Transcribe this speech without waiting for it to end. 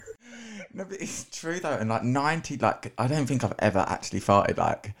No, but it's true though, and like 90, like I don't think I've ever actually farted.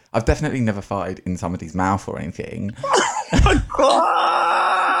 Like I've definitely never farted in somebody's mouth or anything. Oh,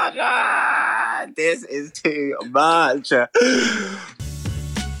 God, this is too much.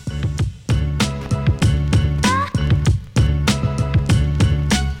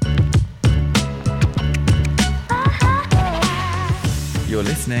 You're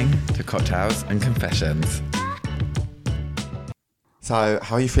listening to Cocktails and Confessions. So,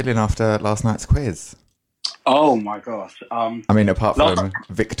 how are you feeling after last night's quiz? Oh my gosh. I mean, apart from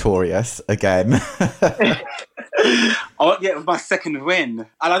victorious again. Oh yeah, it was my second win, and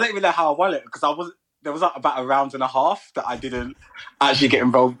I don't even know how I won it because there was like about a round and a half that I didn't actually get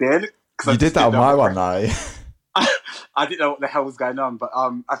involved in. You did that on my one though. I didn't know what the hell was going on, but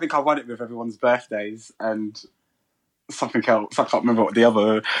I think I won it with everyone's birthdays and something else. I can't remember what the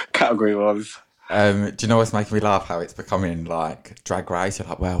other category was. Do you know what's making me laugh? How it's becoming like Drag Race. You're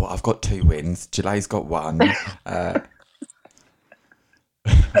like, well, I've got 2 wins. Gilet's got 1. I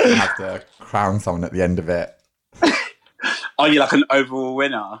have to crown someone at the end of it. Are you like an overall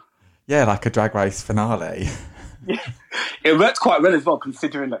winner? Yeah, like a Drag Race finale. Yeah. It worked quite well as well,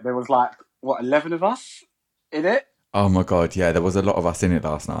 considering that there was like, 11 of us in it? Oh my God, yeah, there was a lot of us in it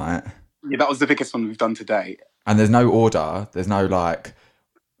last night. Yeah, that was the biggest one we've done to date. And there's no order. There's no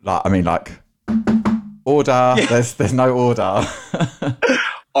order. Yeah. There's no order.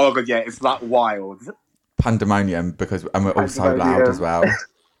 Oh my God, yeah, it's like wild. Pandemonium, and we're all so loud as well.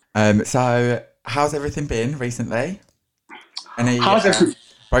 So how's everything been recently? Any broken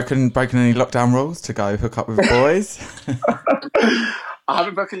any lockdown rules to go hook up with boys? I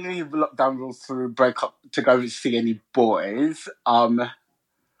haven't broken any lockdown rules to break up to go see any boys. I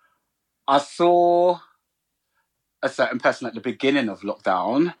saw a certain person at the beginning of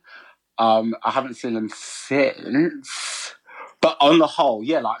lockdown. I haven't seen them since. But on the whole,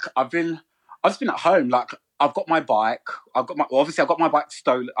 yeah, like I've just been at home. Like I've got my bike. I got my bike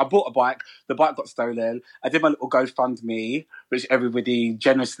stolen. I bought a bike. The bike got stolen. I did my little GoFundMe, which everybody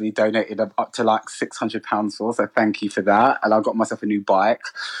generously donated up to like £600 for. So thank you for that. And I got myself a new bike.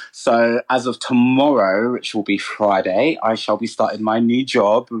 So as of tomorrow, which will be Friday, I shall be starting my new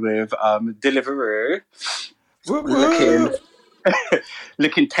job with Deliveroo.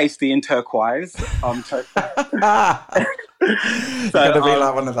 Looking tasty in turquoise. You're gonna be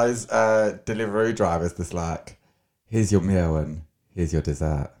like one of those Deliveroo drivers that's like, here's your meal and here's your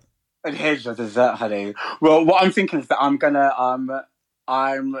dessert. And here's your dessert, honey. Well, what I'm thinking is that I'm not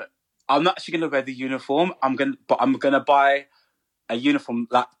actually gonna wear the uniform. I'm gonna buy a uniform,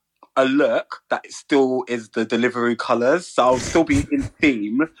 like a look that still is the Deliveroo colours. So I'll still be in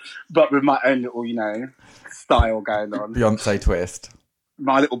theme, but with my own little, style going on. Beyonce twist.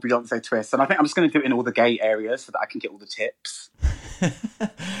 My little Beyonce twist. And I think I'm just going to do it in all the gay areas so that I can get all the tips.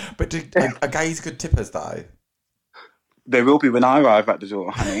 But are gays good tippers, though? They will be when I arrive at the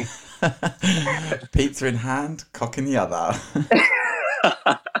door, honey. Pizza in hand, cock in the other.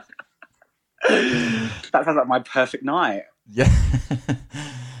 That sounds like my perfect night. Yeah.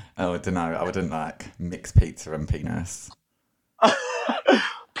 Oh, I don't know. I wouldn't mix pizza and penis.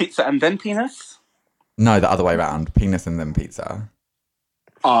 Pizza and then penis? No, the other way around. Penis and then pizza.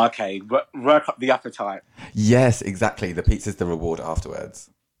 Oh, okay. Work up the appetite. Yes, exactly. The pizza's the reward afterwards.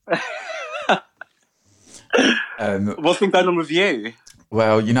 What's been going on with you?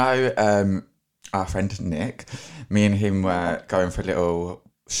 Well, our friend Nick, me and him were going for a little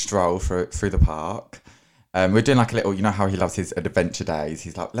stroll through the park. We're doing like a little, how he loves his adventure days.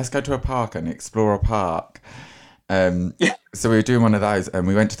 He's like, let's go to a park and explore a park. So we were doing one of those and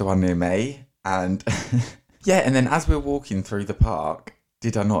we went to the one near me. And yeah, and then as we were walking through the park,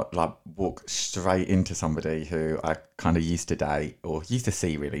 did I not walk straight into somebody who I kind of used to date or used to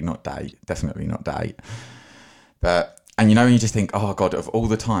see, really, not date, definitely not date. But, and you just think, oh God, of all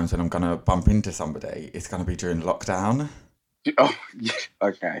the times when I'm going to bump into somebody, it's going to be during lockdown. Oh, yeah,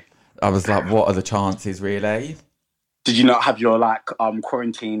 okay. I was like, what are the chances, really? Did you not have your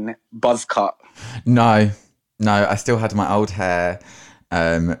quarantine buzz cut? No, I still had my old hair.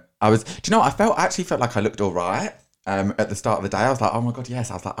 I actually felt like I looked all right at the start of the day. I was like, oh my God, yes.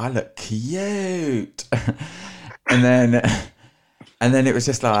 I was like, I look cute. and then it was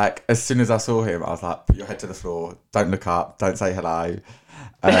just like, as soon as I saw him, I was like, put your head to the floor. Don't look up. Don't say hello.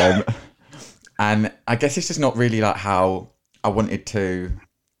 And I guess it's just not really like how I wanted to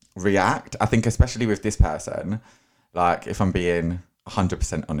react. I think especially with this person, like if I'm being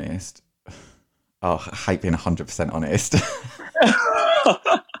 100% honest, I hate being 100% honest.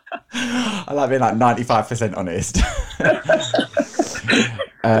 I like being 95% honest.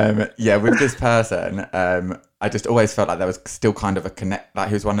 Yeah, with this person, I just always felt like there was still kind of a connect. Like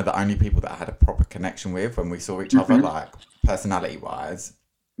he was one of the only people that I had a proper connection with when we saw each other, like personality wise.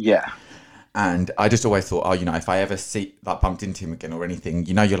 Yeah. And I just always thought, oh, you know, if I ever bumped into him again or anything,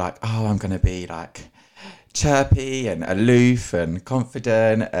 you know, you're like, oh, I'm gonna be like chirpy and aloof and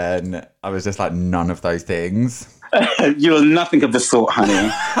confident, and I was just like none of those things. You're nothing of the sort, honey.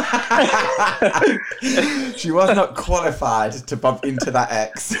 She was not qualified to bump into that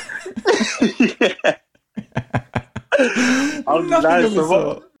ex. Yeah. Nothing of the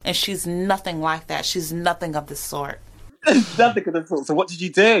sort. And she's nothing like that. She's nothing of the sort. Nothing of the sort. So what did you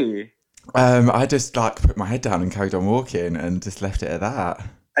do? I just like put my head down and carried on walking and just left it at that.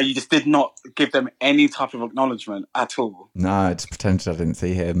 And you just did not give them any type of acknowledgement at all? No, I just pretended I didn't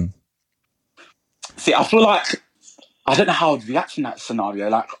see him. See, I feel like I don't know how I'd react in that scenario.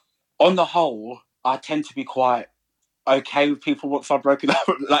 Like, on the whole, I tend to be quite okay with people once I've broken up.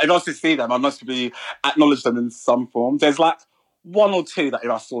 Like, if I was to see them, I must be acknowledge them in some form. There's like one or two that if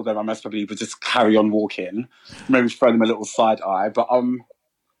I saw them, I most probably would just carry on walking, maybe throw them a little side eye. But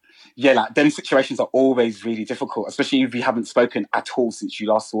yeah, like them situations are always really difficult, especially if you haven't spoken at all since you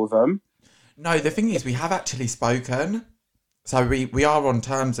last saw them. No, the thing is, we have actually spoken, so we are on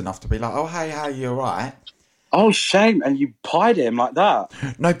terms enough to be like, oh hey, how you, all right? Oh, shame! And you pied him like that.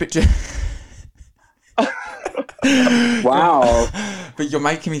 No, but wow. But you're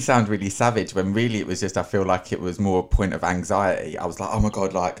making me sound really savage when really it was just, I feel like it was more a point of anxiety. I was like, oh my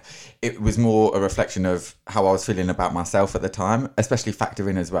God, like it was more a reflection of how I was feeling about myself at the time, especially factor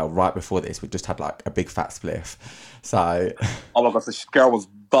in as well. Right before this, we just had like a big fat spliff. So. Oh my God, this girl was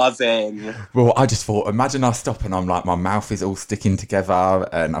buzzing. Well, I just thought, imagine I stop and I'm like, my mouth is all sticking together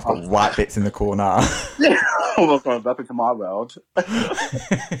and I've got white bits in the corner. Oh my God, welcome to my world.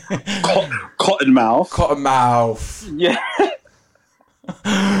 Cotton mouth. Cotton mouth. Yeah.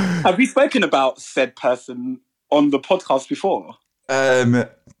 Have we spoken about said person on the podcast before? I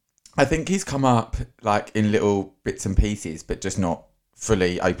think he's come up like in little bits and pieces, but just not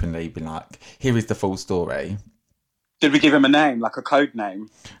fully openly been like, here is the full story. Did we give him a name, like a code name?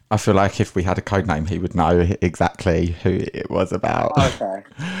 I feel like if we had a code name, he would know exactly who it was about. Okay.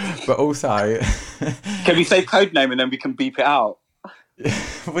 But also... Can we say code name and then we can beep it out?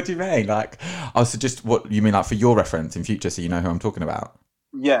 What do you mean? Like, oh, so just what you mean, like for your reference in future, so you know who I'm talking about?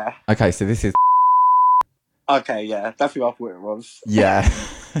 Yeah. Okay, so this is... Okay, yeah, that's who I thought it was. Yeah.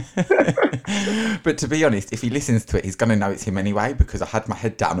 But to be honest, if he listens to it, he's going to know it's him anyway, because I had my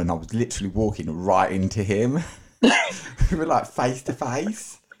head down and I was literally walking right into him. We were like face to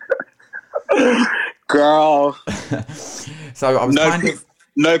face. Girl. So I was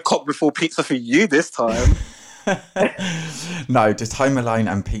no cop before pizza for you this time. No, just Home Alone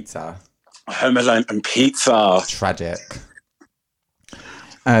and pizza. Home Alone and pizza. Tragic.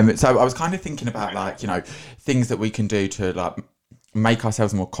 So I was kind of thinking about like, you know, things that we can do to like make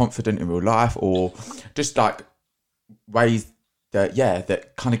ourselves more confident in real life, or just like ways that, yeah,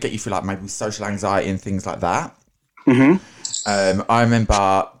 that kind of get you through like maybe social anxiety and things like that. Mm-hmm. I remember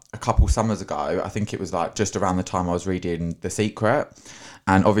a couple summers ago, I think it was like just around the time I was reading The Secret,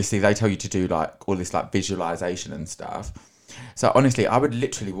 and obviously they tell you to do like all this like visualization and stuff. So honestly, I would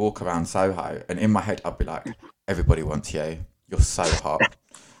literally walk around Soho and in my head I'd be like, everybody wants you, you're so hot.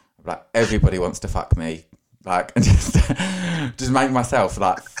 I'd be like, everybody wants to fuck me, like, and just make myself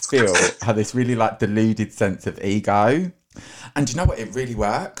like feel have this really like deluded sense of ego. And do you know what, it really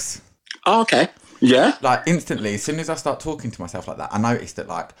works. Oh, okay. Yeah. Like instantly, as soon as I start talking to myself like that, I notice that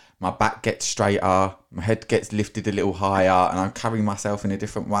like my back gets straighter, my head gets lifted a little higher, and I'm carrying myself in a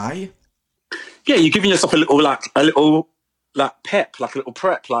different way. Yeah, you're giving yourself a little pep, like a little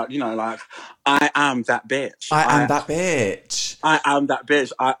prep, like, you know, like, I am that bitch. I am that bitch. I am that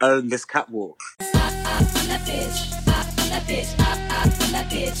bitch. I own this catwalk. I'm that bitch. I'm that bitch. I'm that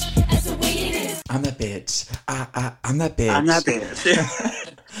bitch. That's the way it is. I'm that bitch. I'm that bitch. I'm that bitch.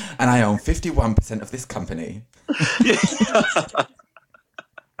 And I own 51% of this company.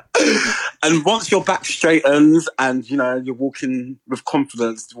 And once your back straightens and, you know, you're walking with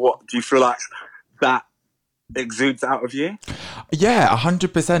confidence, what do you feel like that exudes out of you? Yeah,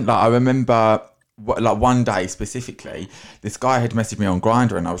 100%. Like I remember like one day specifically, this guy had messaged me on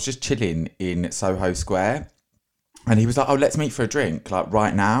Grindr and I was just chilling in Soho Square and he was like, oh, let's meet for a drink, like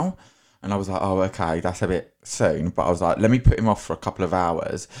right now. And I was like, oh, okay, that's a bit soon. But I was like, let me put him off for a couple of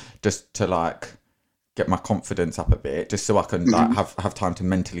hours just to like get my confidence up a bit, just so I can like have time to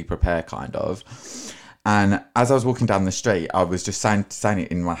mentally prepare kind of. And as I was walking down the street, I was just saying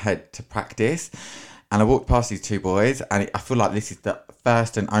it in my head to practice. And I walked past these two boys, and I feel like this is the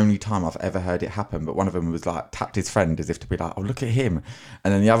first and only time I've ever heard it happen. But one of them was like, tapped his friend as if to be like, oh, look at him.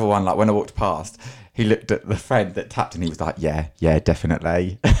 And then the other one, like when I walked past, he looked at the friend that tapped and he was like, yeah,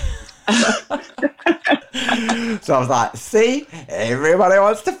 definitely. So I was like, see, everybody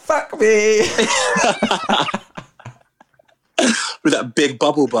wants to fuck me. With that big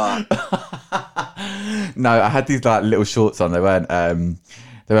bubble bar. No, I had these like little shorts on. They weren't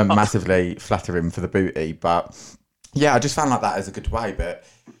massively flattering for the booty, but yeah, I just found like that as a good way. But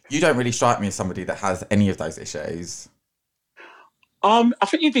you don't really strike me as somebody that has any of those issues. I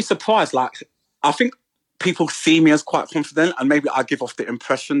think you'd be surprised. Like, I think people see me as quite confident, and maybe I give off the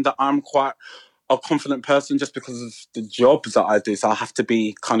impression that I'm quite a confident person just because of the jobs that I do. So I have to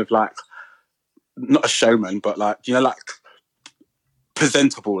be kind of like, not a showman, but like, you know, like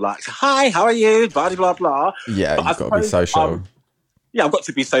presentable. Like, hi, how are you? Blah, blah, blah. Yeah, but you've got to be social. Yeah, I've got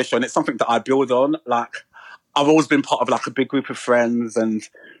to be social, and it's something that I build on. Like, I've always been part of like a big group of friends and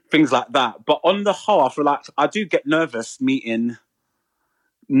things like that. But on the whole, I feel like I do get nervous meeting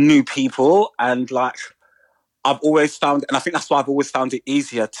new people, and like I've always found, and I think that's why I've always found it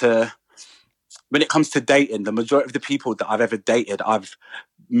easier to, when it comes to dating, the majority of the people that I've ever dated, I've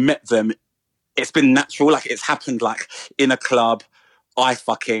met them, it's been natural, like it's happened like in a club, I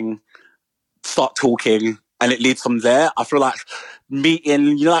fucking start talking and it leads from there. I feel like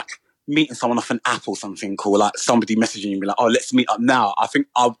meeting someone off an app or something, or like somebody messaging you and be like, oh, let's meet up now. I think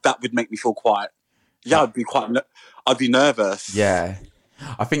that would make me feel I'd be nervous. Yeah.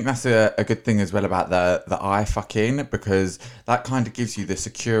 I think that's a good thing as well about the eye fucking, because that kind of gives you the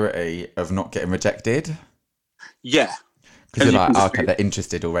security of not getting rejected. Yeah. Because you're like, oh, okay, they're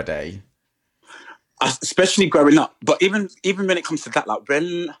interested already. Especially growing up. But even when it comes to that, like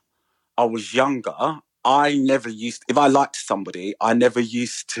when I was younger, if I liked somebody, I never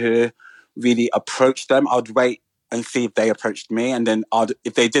used to really approach them. I'd wait and see if they approached me. And then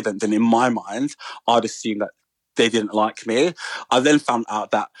if they didn't, then in my mind, I'd assume that they didn't like me. I then found out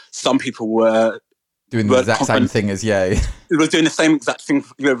that some people were doing the exact same thing as you. They were doing the same exact thing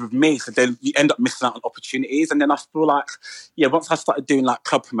with me. So then you end up missing out on opportunities. And then I feel like, once I started doing like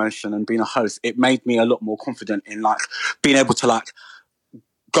club promotion and being a host, it made me a lot more confident in like being able to like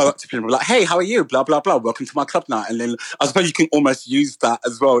go up to people like, hey, how are you? Blah, blah, blah. Welcome to my club night. And then I suppose you can almost use that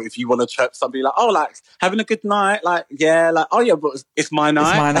as well if you want to chirp somebody like, oh, like, having a good night? Like, yeah, like, oh, yeah, but it's my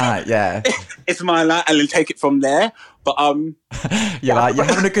night. It's my night, yeah. It's my night. And then take it from there. But, you're like, you're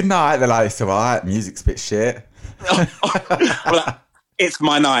having a good night? They're like, it's all right. Music's a bit shit. Well, like, it's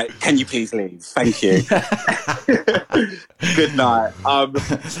my night. Can you please leave? Thank you. Good night.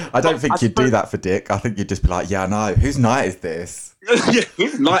 I don't think you'd do that for Dick. I think you'd just be like, yeah, I know. Whose night is this?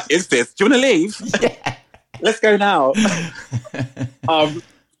 Whose night is this? Do you want to leave? Yeah. Let's go now.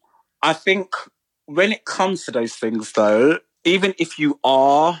 I think when it comes to those things, though, even if you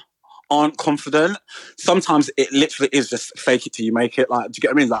aren't confident, sometimes it literally is just fake it till you make it. Like, do you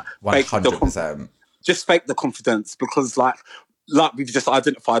get what I mean? Like, 100%. Just fake the confidence, because like we've just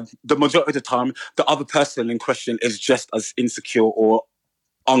identified, the majority of the time, the other person in question is just as insecure or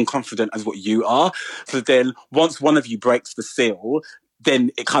unconfident as what you are. So then once one of you breaks the seal,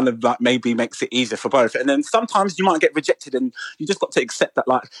 then it kind of like maybe makes it easier for both. And then sometimes you might get rejected, and you just got to accept that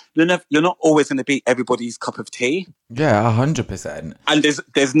like you're not always going to be everybody's cup of tea. Yeah, 100%. And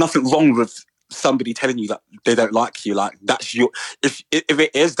there's nothing wrong with somebody telling you that they don't like you. Like, that's your, if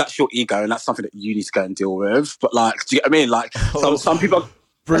it is, that's your ego, and that's something that you need to go and deal with. But like, do you get what I mean? Like, some people,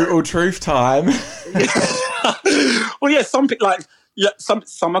 brutal truth time. Well, yeah, some people like, some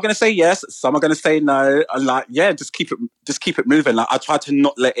are going to say yes, some are going to say no, and like, yeah, just keep it moving. Like, I try to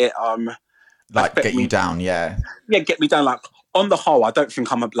not let it like get you down. Yeah, get me down. Like, on the whole, I don't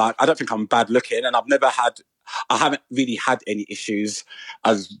think I'm bad looking, and I haven't really had any issues,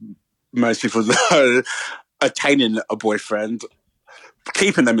 as most people know, attaining a boyfriend.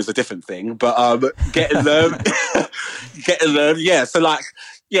 Keeping them is a different thing, but getting them, yeah. So like,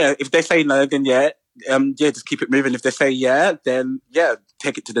 yeah, if they say no, then just keep it moving. If they say yeah, then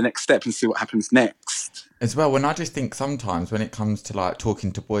take it to the next step and see what happens next. As well, when I just think sometimes when it comes to like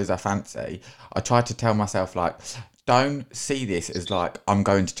talking to boys I fancy, I try to tell myself like, don't see this as like I'm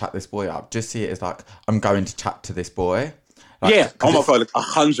going to chat this boy up. Just see it as like I'm going to chat to this boy. Like, yeah, oh my God,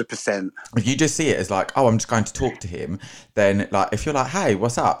 100%. If you just see it as like, oh, I'm just going to talk to him, then like if you're like, hey,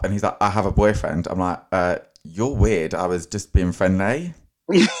 what's up? And he's like, I have a boyfriend. I'm like, you're weird. I was just being friendly.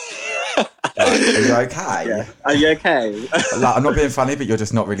 Like, are you okay? Yeah. Are you okay? Like, I'm not being funny, but you're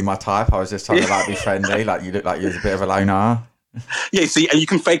just not really my type. I was just trying to like be friendly. Like, you look like you're a bit of a loner. Yeah, see, and you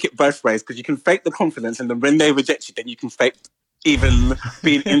can fake it both ways, because you can fake the confidence, and then when they reject you, then you can fake even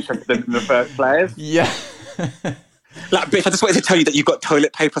being interested in the first place. Yeah. Like, bitch, I just wanted to tell you that you've got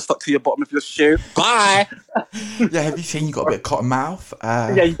toilet paper stuck to your bottom of your shoe. Bye. Yeah, have you seen you got a bit of cotton mouth?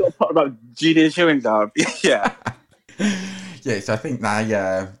 Yeah, you got to talk about Julian chewing gum. Yeah. Yeah, so I think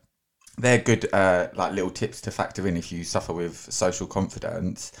they're good like little tips to factor in if you suffer with social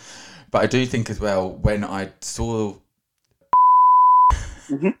confidence. But I do think as well, when I saw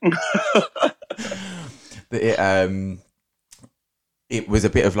that it was a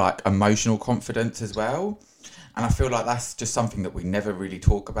bit of like emotional confidence as well. And I feel like that's just something that we never really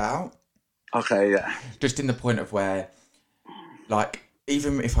talk about. Okay, yeah. Just in the point of where, like,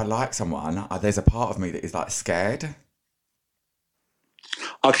 even if I like someone, there's a part of me that is like scared.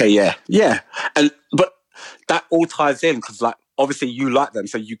 Okay, yeah. But that all ties in because, like, obviously you like them,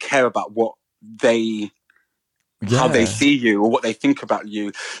 so you care about what how they see you or what they think about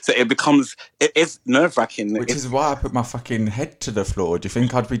you. So it is nerve-wracking. Which is why I put my fucking head to the floor. Do you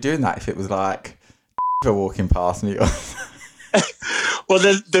think I'd be doing that if it was like walking past me? Well,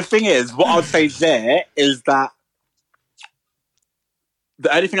 the thing is, what I'd say there is that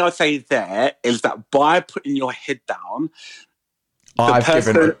the only thing I'd say there is that by putting your head down, I've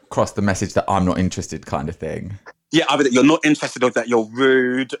given across the message that I'm not interested, kind of thing. Yeah, either that you're not interested or that you're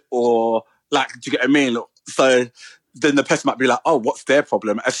rude or like, do you get what I mean? So then the person might be like, oh, what's their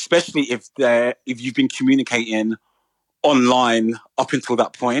problem? Especially if you've been communicating online up until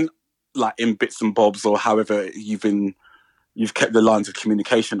that point, like in bits and bobs or however you've kept the lines of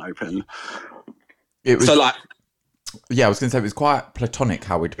communication open. I was going to say it was quite platonic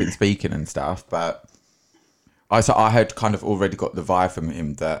how we'd been speaking and stuff, but I had kind of already got the vibe from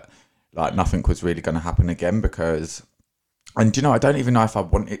him that like nothing was really going to happen again because, and you know, I don't even know if I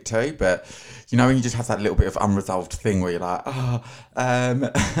want it to, but you know, when you just have that little bit of unresolved thing where you're like,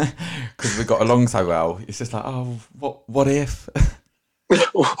 because we got along so well, it's just like, oh, what if?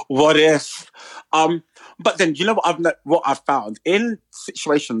 What if? But then you know what I've found in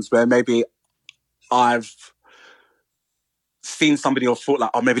situations where maybe I've seen somebody or thought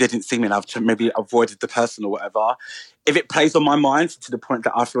like, oh, maybe they didn't see me and I've maybe avoided the person or whatever. If it plays on my mind to the point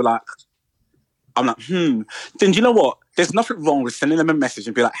that I feel like I'm like, then do you know what? There's nothing wrong with sending them a message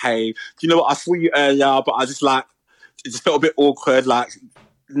and be like, hey, do you know what? I saw you earlier, but I just like, it just felt a bit awkward. Like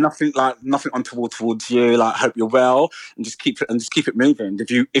nothing untoward towards you. Like, hope you're well, and just keep it moving.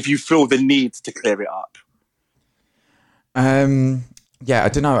 If you feel the need to clear it up. Yeah, I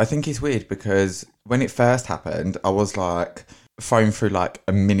don't know. I think it's weird because when it first happened, I was like thrown through like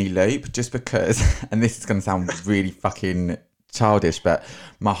a mini loop just because, and this is going to sound really fucking childish, but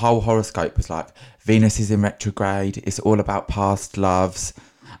my whole horoscope was like, Venus is in retrograde. It's all about past loves.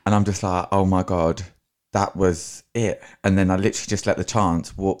 And I'm just like, oh my God, that was it. And then I literally just let the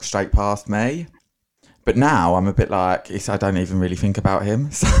chance walk straight past me. But now I'm a bit like, I don't even really think about him.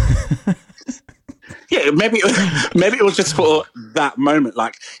 So yeah, maybe it was just for that moment.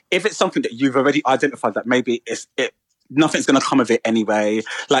 Like, if it's something that you've already identified that maybe nothing's going to come of it anyway.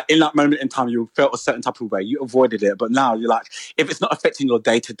 Like, in that moment in time, you felt a certain type of way. You avoided it. But now you're like, if it's not affecting your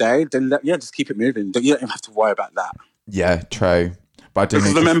day-to-day, then just keep it moving. You don't even have to worry about that. Yeah, true. But I do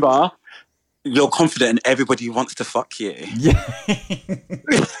because remember, you're confident and everybody wants to fuck you. Yeah.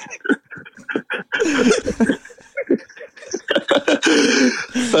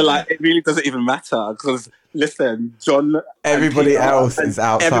 So, like, it really doesn't even matter because, listen, John... Everybody else is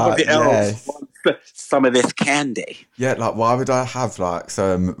outside. Everybody else wants some of this candy. Yeah, like, why would I have, like,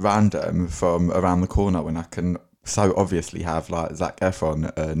 some random from around the corner when I can so obviously have, like, Zac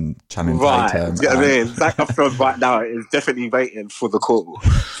Efron and Channing Tatum? Do you know what I mean? Zac Efron right now is definitely waiting for the call.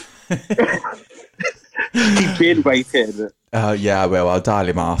 He's been waiting. Oh, yeah, well, I'll dial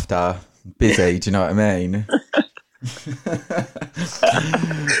him after. Busy, do you know what I mean?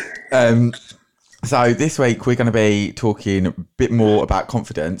 So this week we're going to be talking a bit more about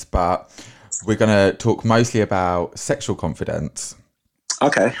confidence, but we're going to talk mostly about sexual confidence.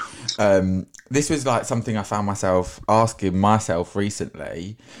 Okay. This was like something I found myself asking myself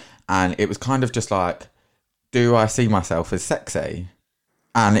recently, and it was kind of just like, do I see myself as sexy?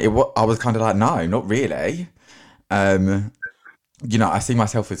 And I was kind of like, no, not really. You know, I see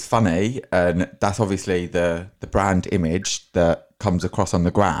myself as funny, and that's obviously the brand image that comes across on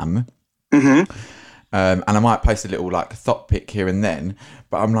the gram. Mm-hmm. And I might post a little like thought pic here and then,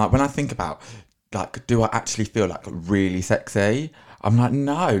 but I'm like, when I think about like, do I actually feel like really sexy? I'm like,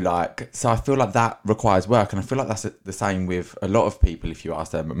 no, like, so I feel like that requires work, and I feel like that's the same with a lot of people. If you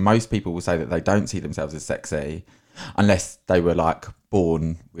ask them, most people will say that they don't see themselves as sexy unless they were like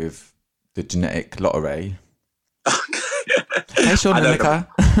born with the genetic lottery. Hey, Sean and Nika.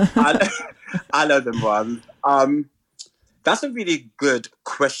 I know them ones. That's a really good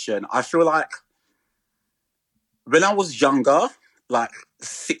question. I feel like when I was younger, like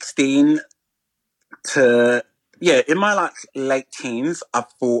 16 to, in my like late teens, I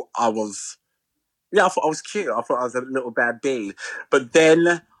thought I was cute. I thought I was a little bad bee. But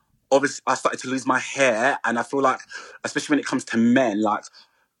then, obviously, I started to lose my hair, and I feel like, especially when it comes to men, like,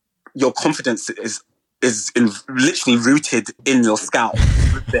 your confidence literally rooted in your scalp,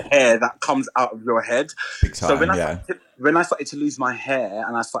 with the hair that comes out of your head. Big time, So when I started to lose my hair,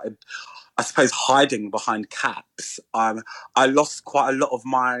 and I started, I suppose, hiding behind caps, I lost quite a lot of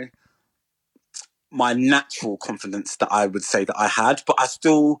my natural confidence that I would say that I had, but I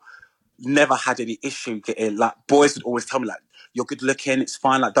still never had any issue getting, like, boys would always tell me, like, you're good looking, it's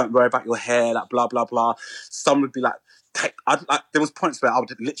fine, like, don't worry about your hair, like, blah, blah, blah. Some would be like, there was points where I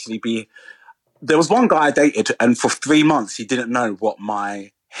would literally be, there was one guy I dated, and for 3 months, he didn't know what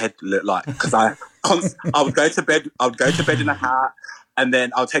my head looked like, because I would go to bed in a hat, and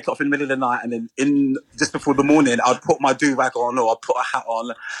then I'll take it off in the middle of the night, and then just before the morning, I'd put my do-rag on, or I'd put a hat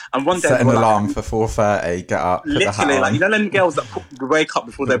on, and one day... Set an alarm for 4:30, get up, put the hat literally, on. like, you know them girls that wake up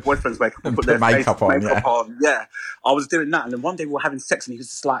before their boyfriends wake up and put their makeup on? Yeah. I was doing that, and then one day we were having sex, and he was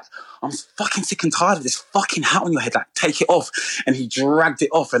just like, I'm fucking sick and tired of this fucking hat on your head, like, take it off. And he dragged it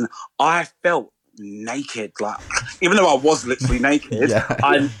off, and I felt naked, like, even though I was literally naked,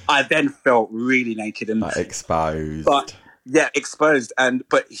 I then felt really naked and like exposed. But yeah, exposed.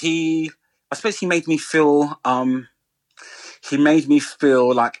 But I suppose he made me feel like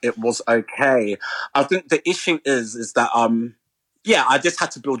it was okay. I think the issue is that I just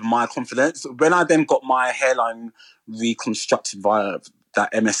had to build my confidence. When I then got my hairline reconstructed via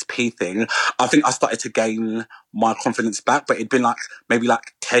that MSP thing, I think I started to gain my confidence back, but it'd been like maybe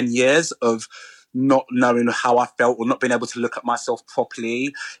like 10 years of not knowing how I felt, or not being able to look at myself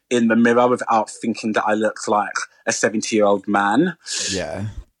properly in the mirror without thinking that I looked like a 70-year-old man. Yeah.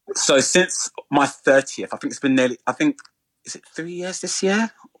 So since my 30th, I think it's been is it 3 years this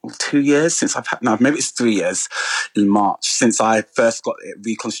year? Or 2 years since maybe it's 3 years in March since I first got it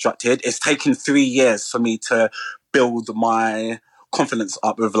reconstructed. It's taken 3 years for me to build my confidence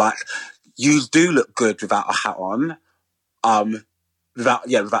up with, like, you do look good without a hat on. Without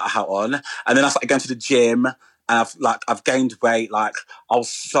a hat on. And then I started going to the gym, and I've gained weight. Like, I was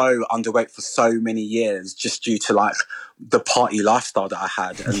so underweight for so many years just due to, like, the party lifestyle that I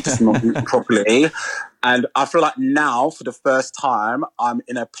had and just not eating properly. And I feel like now, for the first time, I'm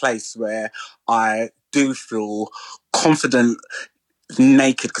in a place where I do feel confident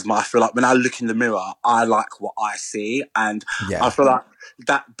naked, because I feel like when I look in the mirror, I like what I see, and I feel like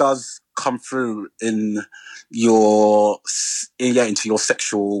that does come through into your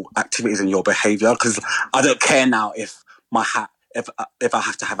sexual activities and your behaviour, because I don't care now if my hat, if I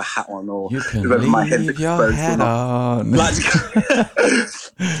have to have a hat on, or whether my head's exposed or not. Like,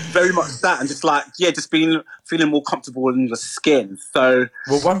 very much that, and just like, just feeling more comfortable in your skin. So,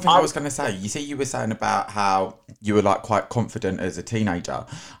 well, one thing I was going to say, you were saying about how you were like quite confident as a teenager.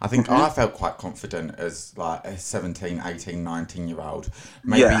 I think I felt quite confident as like a 17, 18, 19-year-old,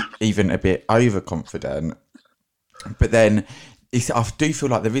 maybe even a bit overconfident. But then I do feel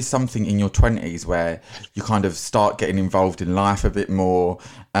like there is something in your 20s where you kind of start getting involved in life a bit more,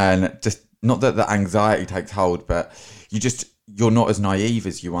 and just, not that the anxiety takes hold, but you're not as naive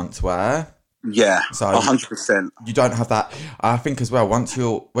as you once were. Yeah, so 100%. You don't have that. I think as well,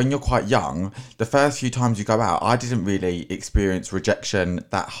 when you're quite young, the first few times you go out, I didn't really experience rejection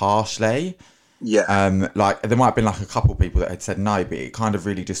that harshly. Yeah. Like, there might have been like a couple of people that had said no, but it kind of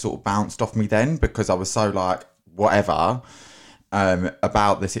really just sort of bounced off me then, because I was so like, whatever,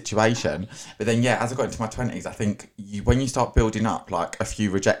 about the situation. But then, as I got into my 20s, I think when you start building up like a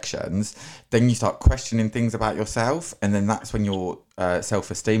few rejections, then you start questioning things about yourself, and then that's when your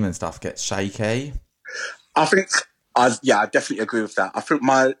self-esteem and stuff gets shaky. I think I definitely agree with that. I think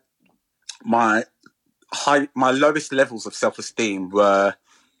my lowest levels of self-esteem were,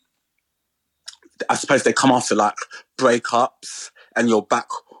 I suppose, they come after like breakups, and you're back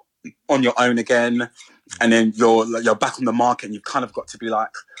on your own again, and then you're back on the market, and you've kind of got to be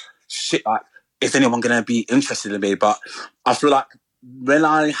like, shit, like, is anyone going to be interested in me? But I feel like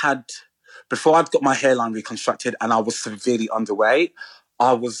before I'd got my hairline reconstructed and I was severely underweight,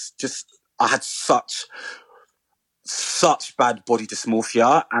 I had such bad body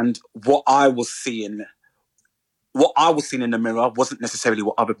dysmorphia, and what I was seeing in the mirror wasn't necessarily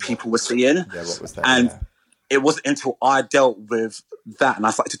what other people were seeing. Yeah, what was that? And it wasn't until I dealt with that and I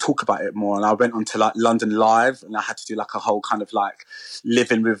started to talk about it more, and I went on to like London Live, and I had to do like a whole kind of like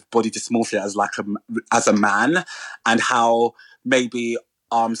living with body dysmorphia as a man, and how maybe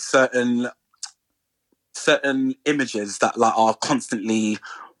certain certain images that like are constantly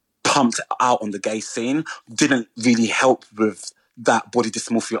pumped out on the gay scene didn't really help with that body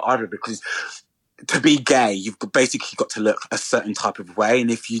dysmorphia either, because to be gay, you've basically got to look a certain type of way, and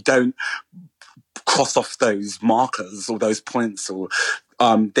if you don't cross off those markers or those points, or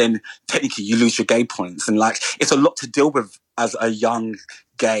then technically you lose your gay points. And like, it's a lot to deal with as a young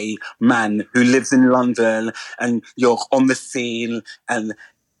gay man who lives in London, and you're on the scene, and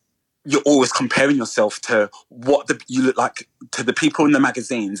you're always comparing yourself to what you look like to the people in the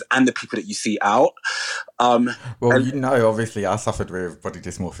magazines and the people that you see out. Well, obviously I suffered with body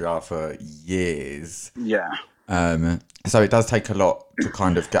dysmorphia for years. Yeah. So it does take a lot to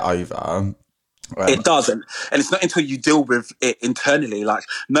kind of get over. It does, and it's not until you deal with it internally. Like,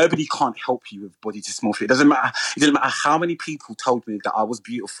 nobody can't help you with body dysmorphia. It doesn't matter. It doesn't matter how many people told me that I was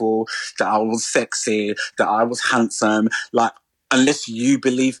beautiful, that I was sexy, that I was handsome. Like, unless you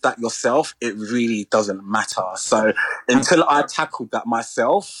believe that yourself, it really doesn't matter. So until I tackled that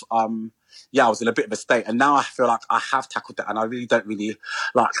myself, I was in a bit of a state, and now I feel like I have tackled that, and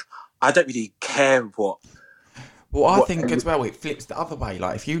I don't really care what. Well, I think as well, it flips the other way.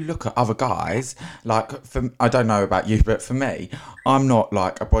 Like, if you look at other guys, like, I don't know about you, but for me, I'm not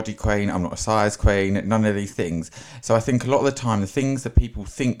like a body queen, I'm not a size queen, none of these things. So I think a lot of the time, the things that people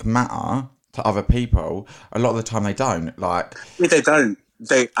think matter to other people, a lot of the time they don't. Like, they don't.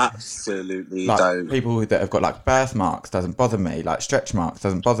 They absolutely don't. People that have got like birthmarks doesn't bother me. Like stretch marks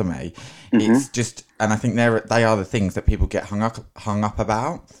doesn't bother me. Mm-hmm. It's just, and I think they are the things that people get hung up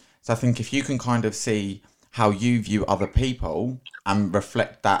about. So I think if you can kind of see how you view other people and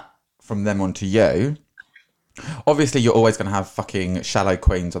reflect that from them onto you. Obviously, you're always going to have fucking shallow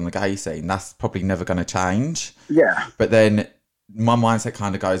queens on the gay scene. That's probably never going to change. Yeah. But then my mindset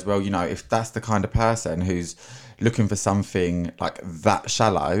kind of goes, well, if that's the kind of person who's looking for something like that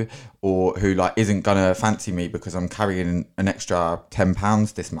shallow, or who like isn't going to fancy me because I'm carrying an extra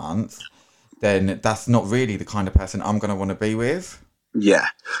 £10 this month, then that's not really the kind of person I'm going to want to be with. Yeah.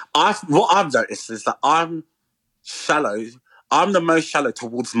 What I've noticed is that I'm shallow. I'm the most shallow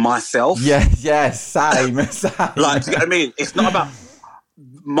towards myself. Yeah, same. Like, do you know what I mean? It's not about...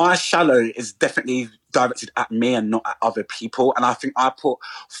 My shallow is definitely directed at me and not at other people. And I think I put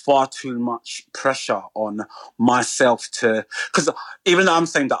far too much pressure on myself because even though I'm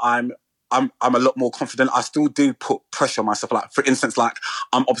saying that I'm a lot more confident, I still do put pressure on myself. Like, for instance, like,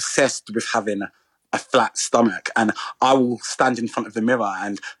 I'm obsessed with having a flat stomach, and I will stand in front of the mirror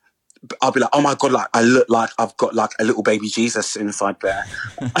and I'll be like, oh my God, like, I look like I've got like a little baby Jesus inside there.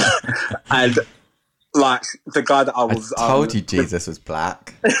 And like, the guy that I told you Jesus was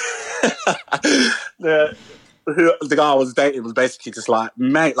black. The guy I was dating was basically just like,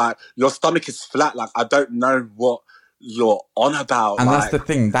 mate, like, your stomach is flat. Like, I don't know what you're on about. And like, that's the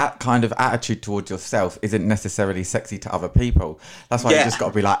thing, that kind of attitude towards yourself isn't necessarily sexy to other people. That's why you just got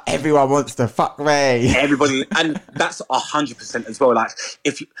to be like, everyone wants to fuck me. Everybody, and that's 100% as well. Like,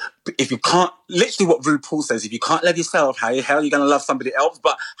 if you can't, literally what RuPaul says, if you can't love yourself, how the hell are you going to love somebody else?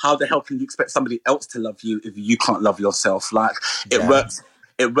 But how the hell can you expect somebody else to love you if you can't love yourself? Like, it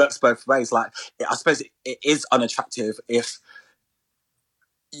works both ways. Like, I suppose it is unattractive if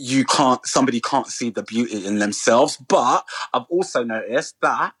somebody can't see the beauty in themselves. But I've also noticed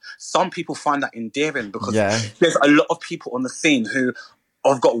that some people find that endearing, because there's a lot of people on the scene who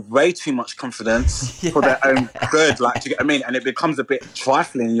have got way too much confidence for their own good. Like, do you get what I mean? And it becomes a bit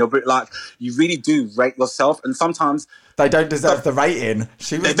trifling. You're a bit like, you really do rate yourself, and sometimes they don't deserve the rating.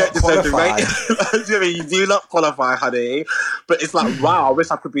 She was not qualified. You do not qualify, honey. But it's like, wow, I wish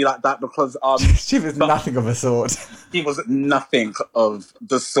I could be like that, because she was nothing of a sort. She was nothing of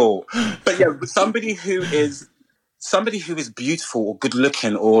the sort. But yeah, somebody who is beautiful or good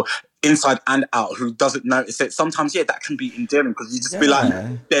looking or inside and out, who doesn't notice it, sometimes that can be endearing, because you just be like,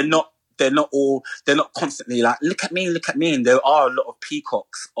 they're not constantly like, look at me, and there are a lot of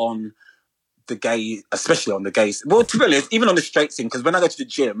peacocks on the gay, especially on the gays. Well, to be honest, even on the straight scene, because when I go to the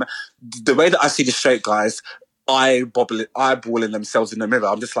gym, the way that I see the straight guys eyeballing themselves in the mirror,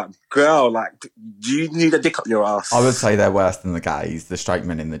 I'm just like, girl, like, do you need a dick up your ass? I would say they're worse than the gays, the straight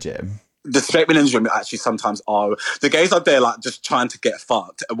men in the gym. The straight men in the gym actually sometimes are. The gays are there like just trying to get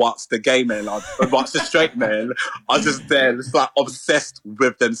fucked, whilst the straight men are just there, just like obsessed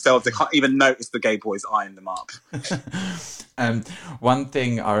with themselves. They can't even notice the gay boys eyeing them up. One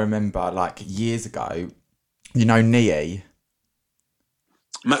thing I remember, like, years ago, Nee?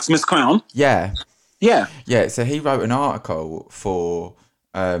 Maximus Crown? Yeah. Yeah. Yeah, so he wrote an article for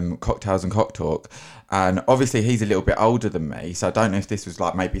Cocktails and Cock Talk, and obviously he's a little bit older than me, so I don't know if this was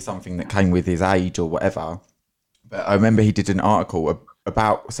like maybe something that came with his age or whatever, but I remember he did an article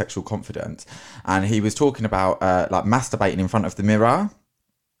about sexual confidence, and he was talking about like masturbating in front of the mirror.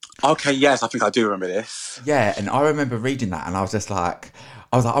 Okay, yes, I think I do remember this. Yeah, and I remember reading that, and I was like,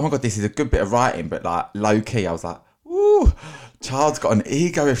 oh my God, this is a good bit of writing, but like low key, I was like, ooh, child's got an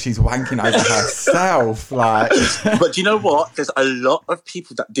ego if she's wanking over herself. Like, but do you know what? There's a lot of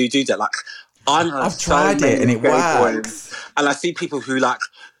people that do that. Like, I've tried it and it works. And I see people who like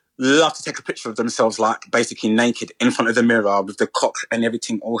love to take a picture of themselves, like basically naked in front of the mirror with the cock and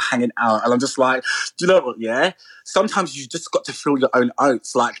everything all hanging out. And I'm just like, do you know what? Yeah, sometimes you just got to feel your own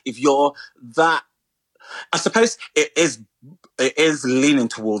oats. Like, if you're that, I suppose it is leaning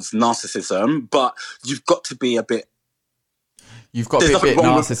towards narcissism, but you've got to be a bit. You've got to be a bit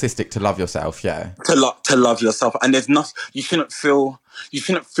narcissistic to love yourself, yeah. To love yourself, and there's not. You shouldn't feel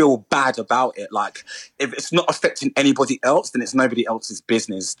bad about it. Like, if it's not affecting anybody else, then it's nobody else's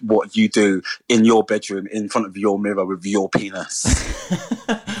business what you do in your bedroom in front of your mirror with your penis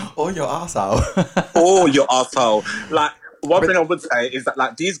or your arsehole. Or your arsehole. Like, one thing I would say is that,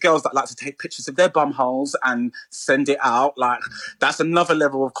 like, these girls that like to take pictures of their bum holes and send it out, like, that's another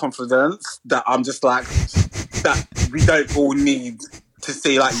level of confidence that I'm just like, that we don't all need to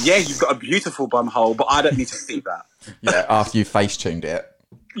see. Like, yeah, you've got a beautiful bum hole, but I don't need to see that. Yeah, after you face-tuned it.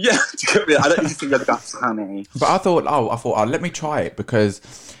 Yeah, I don't need to see your guts, honey. But I thought, let me try it, because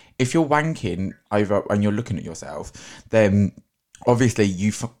if you're wanking over and you're looking at yourself, then obviously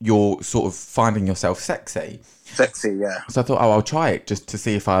you're sort of finding yourself sexy. Sexy, yeah. So I thought, I'll try it just to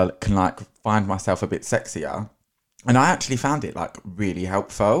see if I can like find myself a bit sexier. And I actually found it like really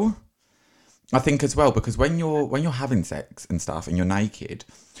helpful. I think as well, because when you're having sex and stuff and you're naked,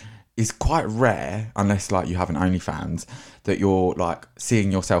 it's quite rare, unless like you have an OnlyFans, that you're like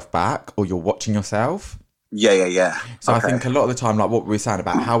seeing yourself back or you're watching yourself. Yeah. So okay. I think a lot of the time, like what we were saying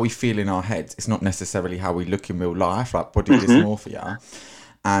about how we feel in our heads, it's not necessarily how we look in real life, like body dysmorphia.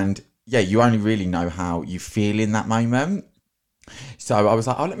 And yeah, you only really know how you feel in that moment. So I was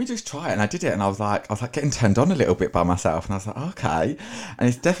like, let me just try it. And I did it. And I was like getting turned on a little bit by myself. And I was like, okay. And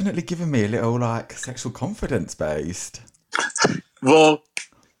it's definitely given me a little like sexual confidence boost. Well,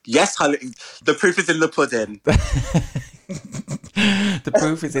 yes, honey. The proof is in the pudding. The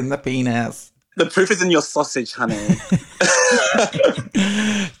proof is in the penis. The proof is in your sausage, honey.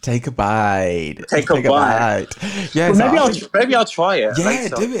 Take a bite. Take a bite. Yeah, well, maybe I'll try it. Yeah,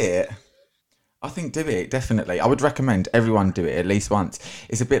 later. Do it. I think do it, definitely. I would recommend everyone do it at least once.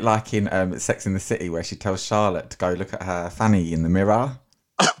 It's a bit like in Sex and the City, where she tells Charlotte to go look at her fanny in the mirror.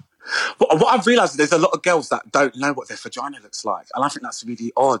 What I've realised is there's a lot of girls that don't know what their vagina looks like. And I think that's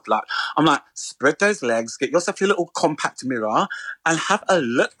really odd. Like, I'm like, spread those legs, get yourself your little compact mirror and have a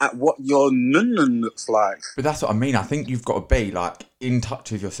look at what your nun looks like. But that's what I mean. I think you've got to be like in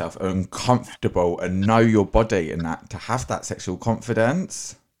touch with yourself and comfortable and know your body and that to have that sexual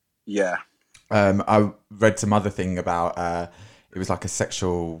confidence. Yeah. I read some other thing about it was like a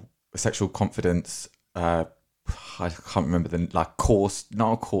sexual confidence I can't remember the like course,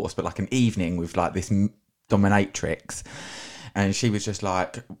 not a course, but like an evening with like this dominatrix. And she was just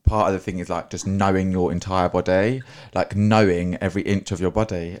like, part of the thing is like just knowing your entire body, like knowing every inch of your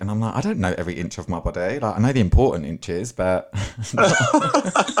body. And I'm like, I don't know every inch of my body. Like, I know the important inches, but no,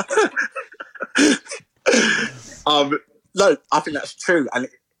 I think that's true. And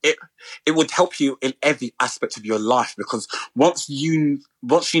it would help you in every aspect of your life, because once you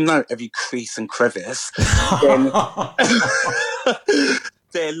know every crease and crevice,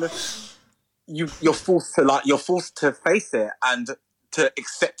 then you're forced to face it and to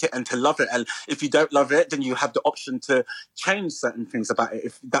accept it and to love it. And if you don't love it, then you have the option to change certain things about it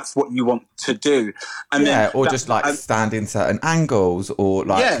if that's what you want to do. And just like stand in certain angles, or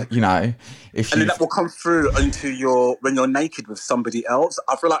like, you know, then that will come through into when you're naked with somebody else.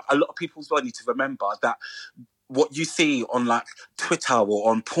 I feel like a lot of people as well need to remember that what you see on like Twitter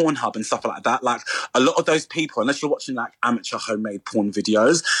or on Pornhub and stuff like that, like a lot of those people, unless you're watching like amateur homemade porn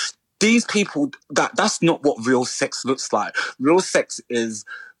videos, these people, that's not what real sex looks like. Real sex is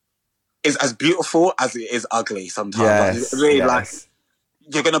as beautiful as it is ugly sometimes. Yes, like, really, like,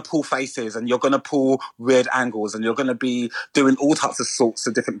 you're going to pull faces and you're going to pull weird angles and you're going to be doing all types of sorts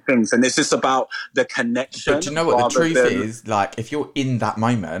of different things. And it's just about the connection. But do you know what the truth is? Like, if you're in that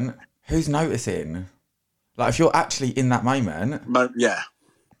moment, who's noticing? Like, if you're actually in that moment... Yeah.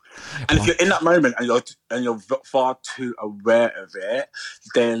 And if you're in that moment and you're far too aware of it,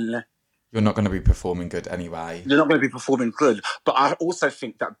 then... You're not going to be performing good anyway. You're not going to be performing good. But I also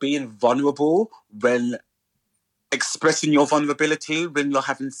think that being vulnerable when expressing your vulnerability when you're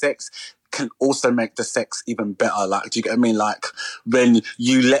having sex can also make the sex even better. Like, do you get what I mean? Like, when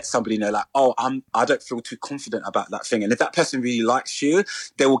you let somebody know, like, oh, I don't feel too confident about that thing. And if that person really likes you,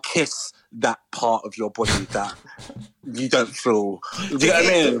 they will kiss that part of your body that you don't feel. Do you get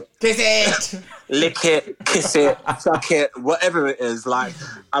what I mean? Kiss it! Lick it, kiss it, suck it, whatever it is. Like,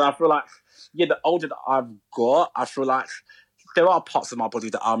 and I feel like, yeah, the older that I've got, I feel like there are parts of my body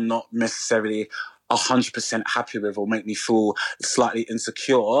that I'm not necessarily 100% happy with or make me feel slightly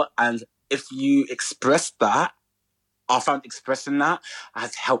insecure. And if you express that, I found expressing that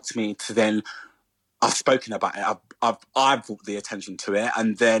has helped me to then, I've spoken about it, I've brought the attention to it,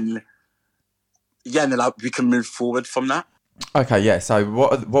 and then, yeah, and then we can move forward from that. Okay, yeah. So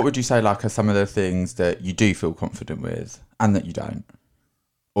what would you say, like, are some of the things that you do feel confident with and that you don't?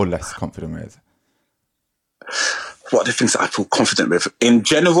 Or less confident with? What are the things that I feel confident with? In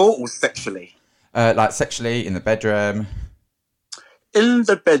general or sexually? Like sexually, in the bedroom. In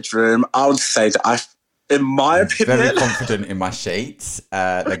the bedroom, I would say that in my opinion... Very confident in my sheets.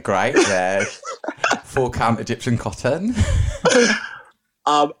 They're great. They're 4-count Egyptian cotton.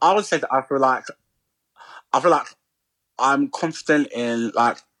 I would say that I feel like I'm confident in,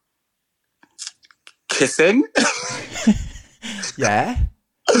 like, kissing. Yeah.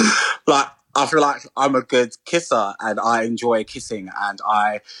 Like, I feel like I'm a good kisser and I enjoy kissing, and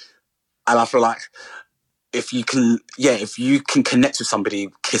I feel like if you can connect with somebody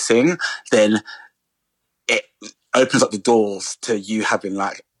kissing, then it opens up the doors to you having,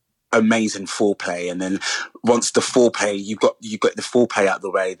 like, amazing foreplay. And then once the foreplay, you got the foreplay out of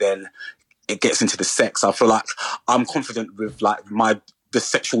the way, then it gets into the sex. I feel like I'm confident with, like, the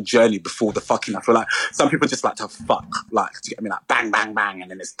sexual journey before the fucking. I feel like some people just like to fuck, like, do you get me, like, bang, bang, bang,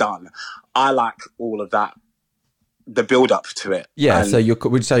 and then it's done. I like all of that, the build up to it. Yeah. And, so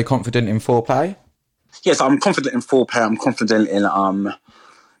would you say you're confident in foreplay? Yes, I'm confident in foreplay. I'm confident in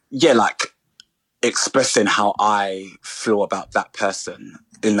like, expressing how I feel about that person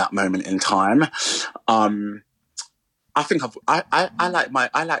in that moment in time. I think I like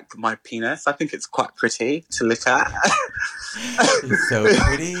my penis. I think it's quite pretty to look at. It's so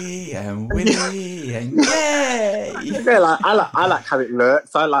pretty and witty and yay! Yeah, like, I like how it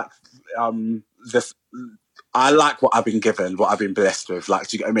looks. I like this. I like what I've been given, what I've been blessed with. Like,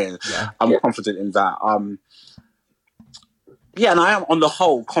 do you get what I mean? Yeah. I'm confident in that. Yeah, and I am on the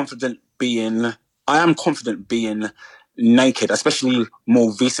whole confident being naked, especially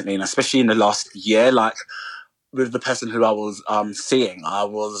more recently, and especially in the last year. Like, with the person who I was seeing, I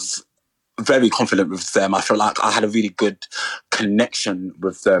was very confident with them. I felt like I had a really good connection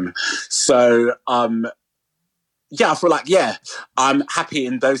with them. So, yeah, I feel like, yeah, I'm happy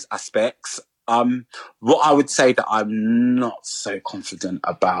in those aspects. What I would say that I'm not so confident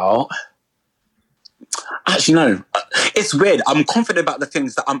about... Actually, no. It's weird. I'm confident about the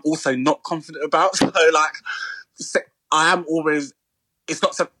things that I'm also not confident about. So, like, I am always... It's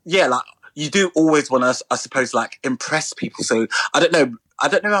not so... Yeah, like... You do always want to, I suppose, like, impress people. So I don't know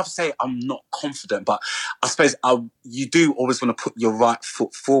how to say I'm not confident, but I suppose you do always want to put your right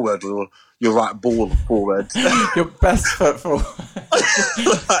foot forward or your right ball forward. Your best foot forward. You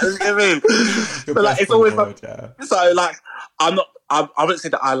know what I mean? But, like, it's always forward, like, yeah. So, like, I wouldn't say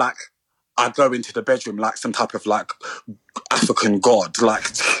that I go into the bedroom like some type of, like, African god, like,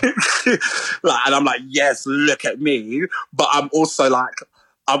 like, and I'm like, yes, look at me. But I'm also like,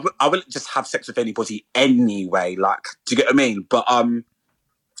 I wouldn't just have sex with anybody anyway. Like, do you get what I mean? But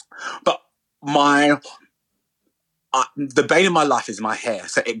the bane of my life is my hair.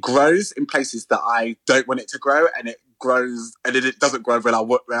 So it grows in places that I don't want it to grow, and it grows, and then it doesn't grow when I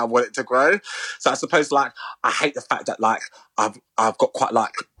want it to grow. So I suppose, like, I hate the fact that, like, I've got quite,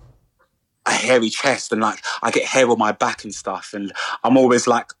 like, a hairy chest, and, like, I get hair on my back and stuff, and I'm always,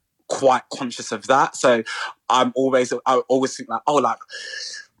 like, quite conscious of that. So I always think, like, oh, like,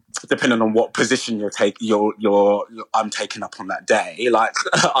 depending on what position I'm taking up on that day, like,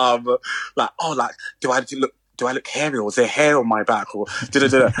 like, oh, like, do I look hairy, or is there hair on my back, or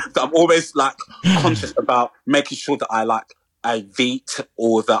So I'm always, like, conscious about making sure that I veet,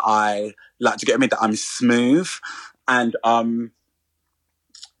 or that I, like, do you get what I mean, that I'm smooth. And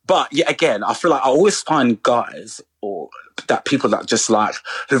but yeah, again, I feel like I always find guys or that people that just, like,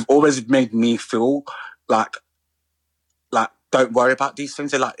 who've always made me feel like don't worry about these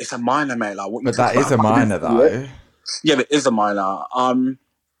things. They're like, it's a minor, mate. Like, what? But that is a minor, though. Yeah, but it is a minor.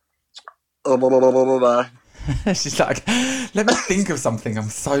 She's like, let me think of something. I'm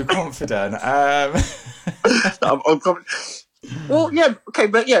so confident. I'm confident. Well, yeah, okay,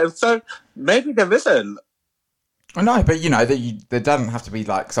 but yeah, so maybe there isn't. I know, but you know there doesn't have to be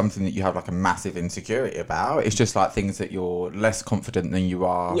like something that you have like a massive insecurity about. It's just like things that you're less confident than you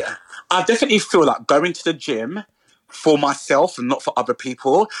are. Yeah, I definitely feel like going to the gym for myself and not for other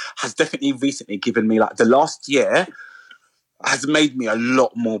people has definitely recently given me, like, the last year has made me a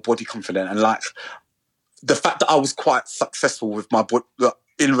lot more body confident, and like the fact that I was quite successful with my body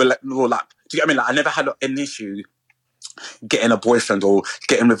in like, do you get what I mean? Like, I never had an issue getting a boyfriend or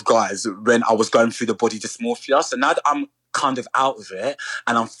getting with guys when I was going through the body dysmorphia. So now that I'm kind of out of it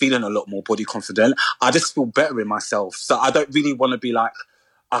and I'm feeling a lot more body confident, I just feel better in myself. So I don't really want to be like,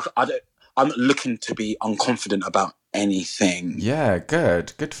 I'm not looking to be unconfident about anything. Yeah,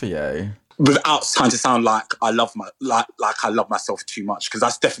 good for you. Without trying to sound like I love I love myself too much, because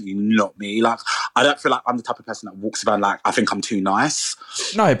that's definitely not me. Like, I don't feel like I'm the type of person that walks around like I think I'm too nice.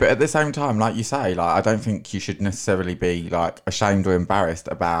 No, but at the same time, like you say, like I don't think you should necessarily be like ashamed or embarrassed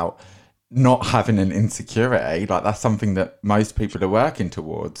about not having an insecurity. Like that's something that most people are working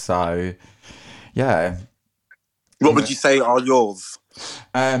towards. So, yeah. What would you say are yours?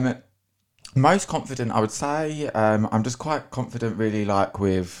 Most confident, I would say. I'm just quite confident, really, like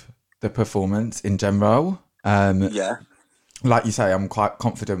with the performance in general. Yeah. Like you say, I'm quite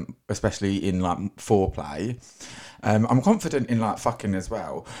confident, especially in like foreplay. I'm confident in like fucking as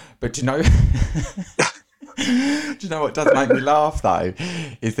well. But do you know, do you know what does make me laugh though?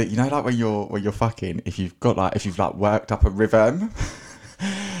 Is that, you know, like when you're fucking, if you've worked up a rhythm.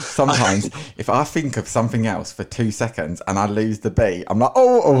 Sometimes, if I think of something else for 2 seconds and I lose the beat, I'm like,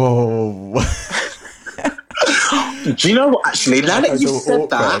 oh. Do you know what? Actually, now that you said awkward.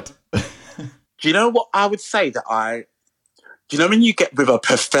 that, do you know what I would say that do you know when you get with a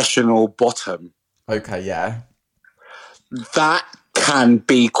professional bottom? Okay, yeah. That can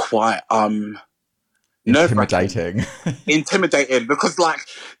be quite Intimidating. Intimidating, because like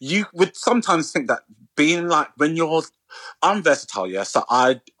you would sometimes think that being like, when you're, I'm versatile, yeah. So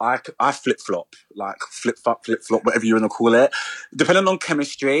I flip flop, whatever you want to call it, depending on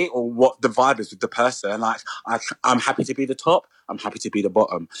chemistry or what the vibe is with the person. Like I'm happy to be the top, I'm happy to be the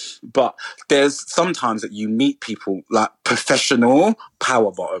bottom, but there's sometimes that you meet people like professional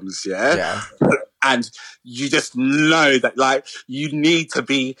power bottoms, yeah. And you just know that like you need to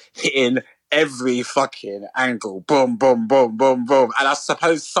be hitting every fucking angle, boom, boom, boom, boom, boom. And I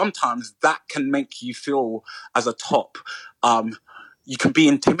suppose sometimes that can make you feel as a top, you can be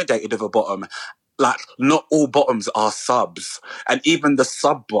intimidated of a bottom. Like, not all bottoms are subs, and even the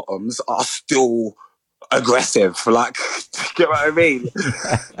sub bottoms are still aggressive. Like, do you get what I mean?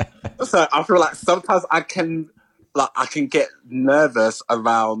 So I feel like sometimes I can get nervous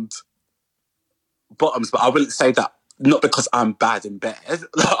around bottoms, but I wouldn't say that. Not because I'm bad in bed.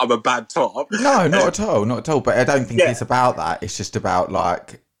 I'm a bad top. No, not at all. But I don't think it's about that. It's just about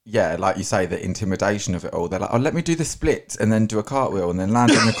like, yeah, like you say, the intimidation of it all. They're like, oh, let me do the splits and then do a cartwheel and then land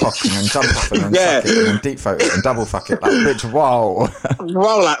on the cock and then jump off and then suck it and then deep throat it and double fuck it. Like, bitch, whoa.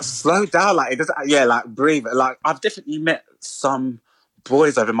 Whoa, like, slow down. Like, it doesn't, yeah, like, breathe. Like, I've definitely met some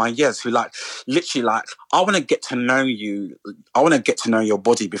boys over my years who like literally like, I want to get to know you. I want to get to know your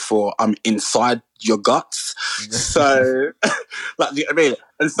body before I'm inside your guts. So like, you know what I mean?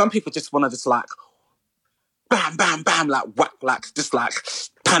 And some people just want to just like bam, bam, bam, like whack, like just like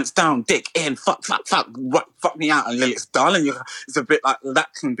pants down, dick in, fuck, fuck me out, and then it's done. And it's a bit like,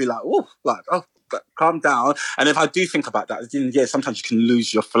 that can be like, oh, like, oh, calm down. And if I do think about that, then yeah, sometimes you can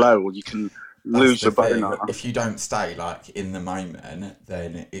lose your flow, or you can lose your boner. If you don't stay like in the moment,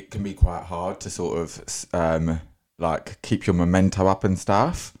 then it can be quite hard to sort of like keep your memento up and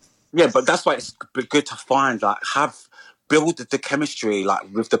stuff. Yeah, but that's why it's good to find, like, build the chemistry like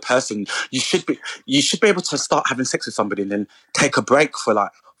with the person. You should be able to start having sex with somebody and then take a break for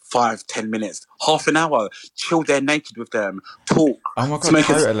like 5-10 minutes, half an hour, chill there naked with them, talk. Oh my god,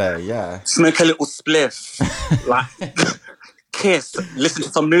 totally, yeah. Smoke a little spliff, like kiss, listen to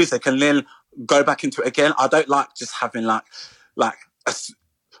some music, and then go back into it again. I don't like just having like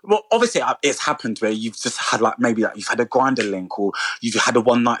well, obviously it's happened where you've just had like, maybe like you've had a grinder link or you've had a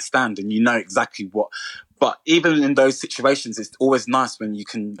one night stand and you know exactly what. But even in those situations, it's always nice when you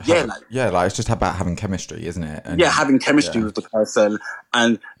can, like it's just about having chemistry, isn't it? And, having chemistry with the person,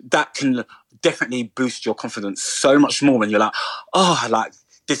 and that can definitely boost your confidence so much more when you're like, oh, like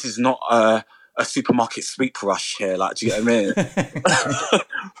this is not a supermarket sweep rush here. Like, do you get what I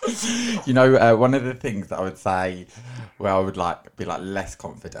mean? You know, one of the things that I would say where I would like be like less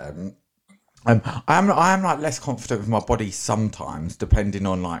confident. I am like less confident with my body sometimes, depending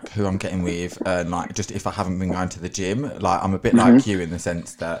on like who I'm getting with, and like just if I haven't been going to the gym. Like I'm a bit like you in the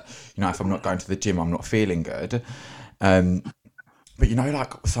sense that, you know, if I'm not going to the gym, I'm not feeling good. But you know,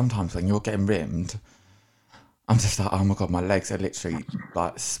 like sometimes when you're getting rimmed, I'm just like, oh my God, my legs are literally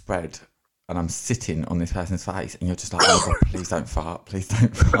like spread and I'm sitting on this person's face and you're just like, oh my God, please don't fart, please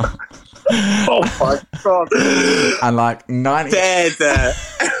don't fart. Oh my God. And like 90... Dead.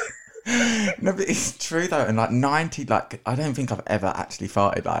 No, but it's true though. And like 90, like, I don't think I've ever actually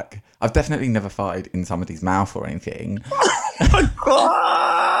farted. Like, I've definitely never farted in somebody's mouth or anything. Oh my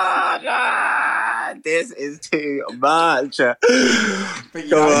God. This is too much. But you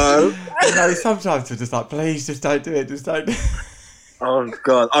know, sometimes you're just like, please, just don't do it, just don't do it. Oh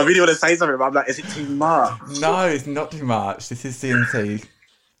God. I really want to say something, but I'm like, is it too much? No, it's not too much. This is CNC.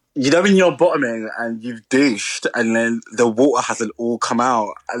 You know when you're bottoming and you've douched and then the water hasn't all come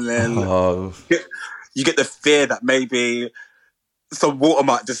out and then Oh. you get the fear that maybe some water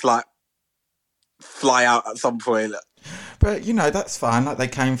might just like fly out at some point. But, you know, that's fine. Like, they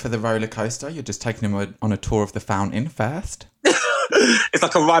came for the roller coaster. You're just taking them on a tour of the fountain first. It's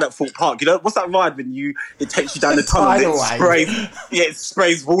like a ride at Fort Park. You know, what's that ride when it takes you down the tunnel and Tidal wave. it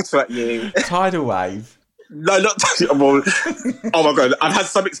sprays water at you? Tidal wave. No, not well, oh my God, I've had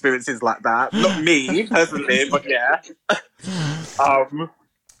some experiences like that. Not me personally, but yeah.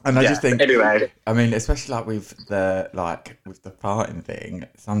 And I just think, anyway. I mean, especially like with the farting thing,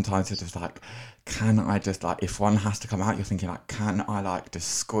 sometimes you're just like, can I just like, if one has to come out, you're thinking like, can I like just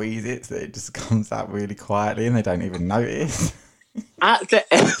squeeze it so it just comes out really quietly and they don't even notice? At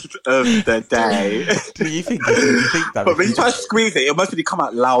the end of the day, Do you think that? but when you try to squeeze it, it'll mostly come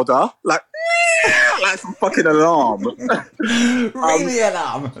out louder, like some fucking alarm. Really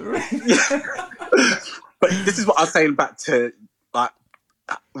alarm. But this is what I was saying back to like.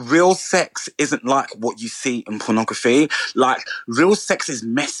 Real sex isn't like what you see in pornography. Like, real sex is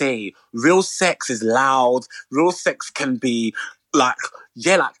messy. Real sex is loud. Real sex can be like,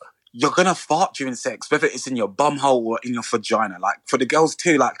 you're gonna fart during sex, whether it's in your bumhole or in your vagina. Like, for the girls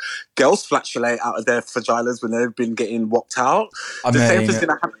too, like, girls flatulate out of their vaginas when they've been getting whopped out. I The mean, same thing's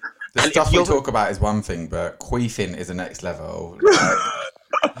gonna happen. the And stuff if we you're- talk about is one thing, but queefing is the next level. Like,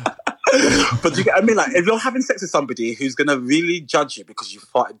 But you get what I mean? Like, if you're having sex with somebody who's gonna really judge you because you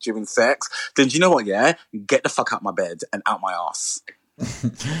farted during sex, then do you know what? Yeah, get the fuck out my bed and out my ass.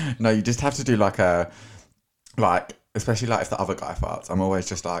 no, you just have to do especially like if the other guy farts. I'm always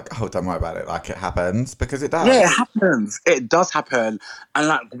just like, oh, don't worry about it. Like, it happens because it does. Yeah, it happens. It does happen. And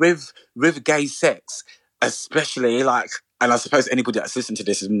like with gay sex, especially like, and I suppose anybody that's listening to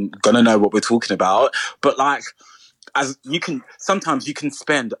this is gonna know what we're talking about. But like, sometimes you can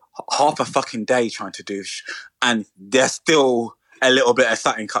spend half a fucking day trying to douche, and there's still a little bit of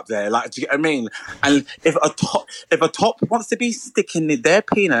something up there. Like, do you get what I mean? And if a top wants to be sticking their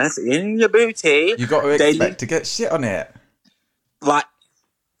penis in your booty, You got to expect to get shit on it. like,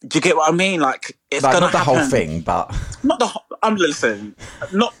 do you get what I mean? Like, it's Like, gonna not the happen. whole thing, but Not the whole, listen,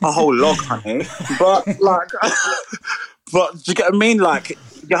 not a whole log, honey, but like, but do you get what I mean? Like,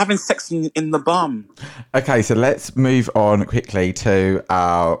 you're having sex in the bum. okay. So let's move on quickly to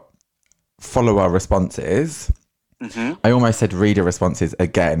our follower responses. Mm-hmm. I almost said reader responses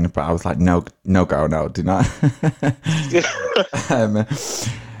again, but I was like, no, girl, no, do not.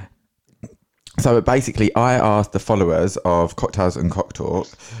 So basically, I asked the followers of Cocktails and Cock Talk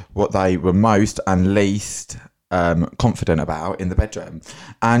what they were most and least confident about in the bedroom.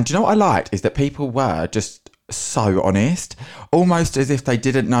 And do you know what I liked is that people were just so honest, almost as if they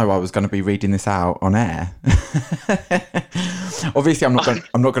didn't know I was going to be reading this out on air. Obviously, I'm not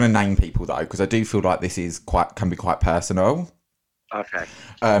going to name people though, because I do feel like this is can be quite personal. Okay.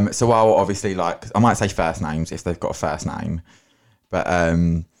 So I'll obviously I might say first names if they've got a first name, but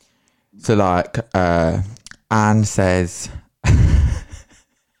so like Anne says.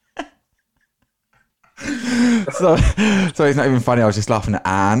 so it's not even funny. I was just laughing at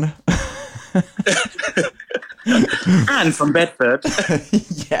Anne. Anne from Bedford.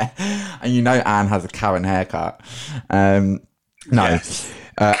 Yeah, and you know Anne has a Karen haircut. No, Yes.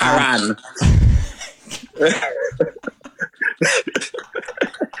 Anne,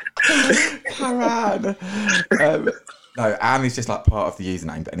 Karen. Karen. No, Anne is just like part of the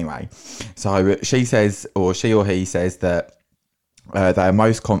username. But anyway, so she says, or she or he says that they are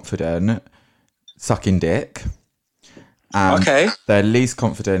most confident sucking dick. Okay. They're least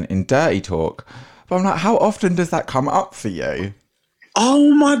confident in dirty talk. But I'm like, how often does that come up for you?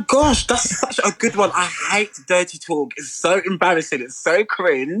 Oh my gosh, that's such a good one. I hate dirty talk. It's so embarrassing. It's so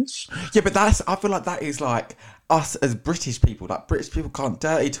cringe. Yeah, but I feel like that is like us as British people. Like, British people can't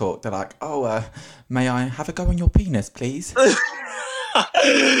dirty talk. They're like, oh, may I have a go on your penis, please?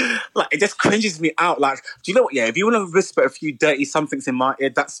 Like, it just cringes me out. Like, do you know what? Yeah, if you want to whisper a few dirty somethings in my ear,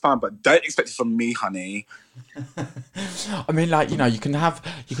 that's fine, but don't expect it from me, honey. I mean, like, you know, you can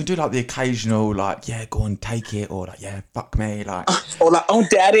do like the occasional, like, yeah, go on, take it, or like, yeah, fuck me, like, Or like, oh,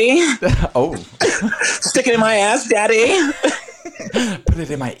 daddy, oh, stick it in my ass, daddy. put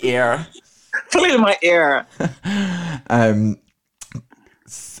it in my ear. Put it in my ear.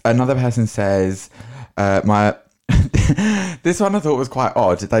 Another person says, my this one I thought was quite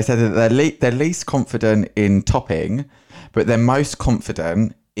odd. They said that they're least confident in topping, but they're most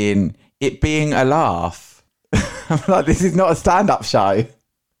confident in it being a laugh. I'm like, this is not a stand-up show.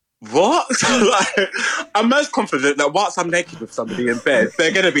 What? Like, I'm most confident that once I'm naked with somebody in bed,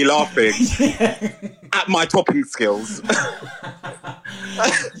 they're going to be laughing at my topping skills.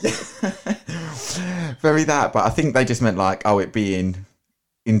 Very that, but I think they just meant like, oh, it being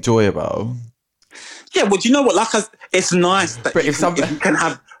enjoyable. Yeah, well, do you know what? Like, it's nice that But you if you can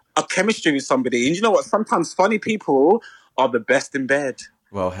have a chemistry with somebody. And you know what? Sometimes funny people are the best in bed.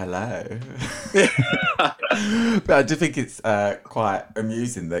 Well, hello. But I do think it's quite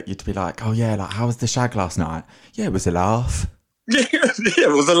amusing that you'd be like, oh yeah, like, how was the shag last night? Yeah, it was a laugh. Yeah,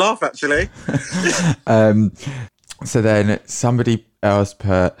 it was a laugh, actually. So then somebody else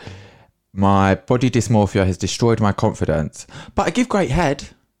put, my body dysmorphia has destroyed my confidence, but I give great head.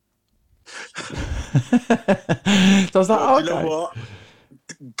 So I was like, oh, okay. You know what?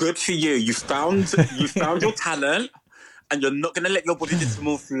 Good for you. You found your talent, and you're not going to let your body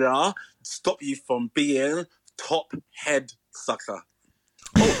dysmorphia stop you from being top head sucker.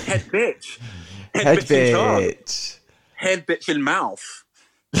 Oh, head bitch. Head in charge. bitch. Head bitch in mouth.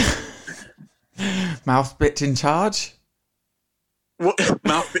 Mouth bitch in charge? What?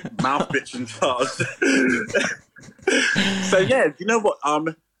 Mouth bitch in charge. So yeah, you know what?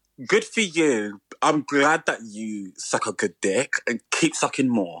 Good for you. I'm glad that you suck a good dick and keep sucking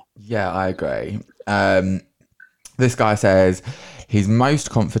more. Yeah, I agree. This guy says he's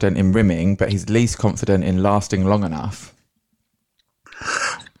most confident in rimming, but he's least confident in lasting long enough.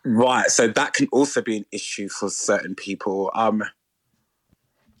 Right, so that can also be an issue for certain people. I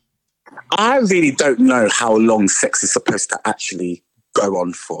really don't know how long sex is supposed to actually go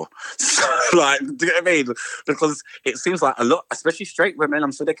on for. So, like, do you know what I mean? Because it seems like a lot, especially straight women,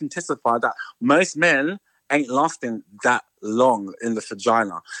 I'm sure they can testify that most men ain't lasting that long in the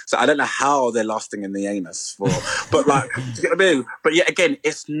vagina. So I don't know how they're lasting in the anus for. But like, do you know what I mean? But yet again,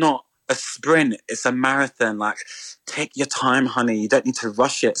 it's not a sprint, it's a marathon. Like, take your time, honey. You don't need to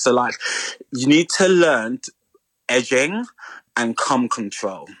rush it. So like, you need to learn edging and cum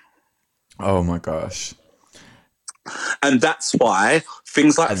control. Oh my gosh. And that's why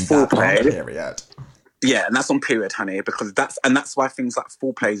things like foreplay. Period. Yeah, and that's on period, honey, because that's why things like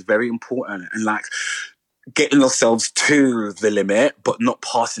foreplay is very important, and like getting yourselves to the limit, but not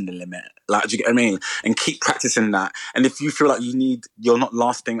passing the limit. Like, do you get what I mean? And keep practicing that. And if you feel like you're not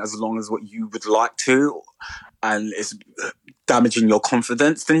lasting as long as what you would like to, and it's damaging your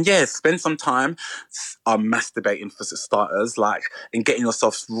confidence, then yeah, spend some time masturbating for starters, like, and getting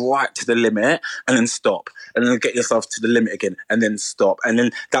yourself right to the limit, and then stop, and then get yourself to the limit again, and then stop, and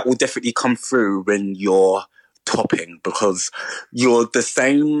then that will definitely come through when you're topping, because you're the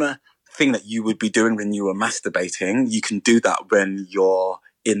same thing that you would be doing when you were masturbating. You can do that when you're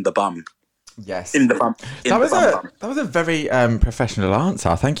in the bum. Yes. In the bum. That was a very professional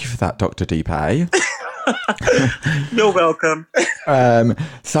answer. Thank you for that, Dr. Deepay. You're welcome.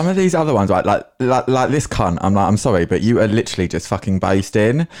 Some of these other ones, right? Like this cunt. I'm sorry, but you are literally just fucking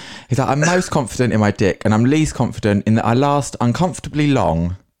boasting. He's like, I'm most confident in my dick, and I'm least confident in that I last uncomfortably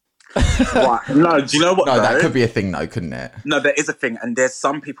long. Right. No, do you know what? No, though? that could be a thing, though, couldn't it? No, there is a thing, and there's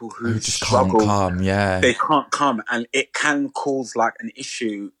some people who just struggle. can't come. Yeah, they can't come, and it can cause like an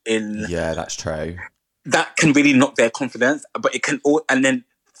issue in. Yeah, that's true. That can really knock their confidence, but it can all, and then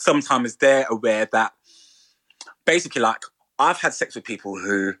sometimes they're aware that basically, like, I've had sex with people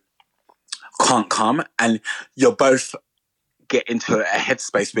who can't come, and you're both get into a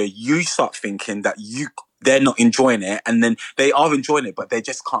headspace where you start thinking that they're not enjoying it, and then they are enjoying it, but they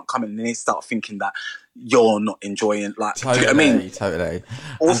just can't come, and then they start thinking that you're not enjoying, like, totally, do you know what I mean? Totally.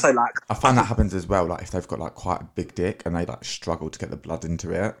 Also, and like, I find that happens as well, like if they've got like quite a big dick and they like struggle to get the blood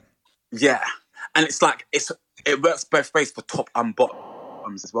into it. Yeah, and it's like it works both ways for top and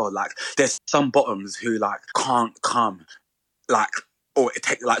bottoms as well. Like, there's some bottoms who like can't come, like, or it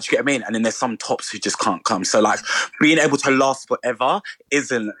take, like, do you get what I mean? And then there's some tops who just can't come. So like, being able to last forever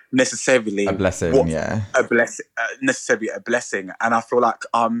isn't necessarily a blessing. Necessarily a blessing. And I feel like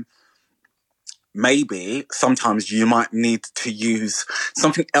maybe sometimes you might need to use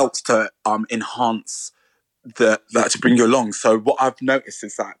something else to enhance that to bring you along. So what I've noticed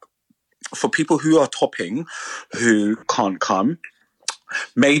is that for people who are topping, who can't come,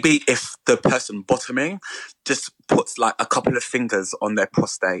 maybe if the person bottoming just puts like a couple of fingers on their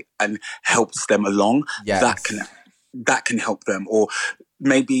prostate and helps them along, Yes. that can help them. Or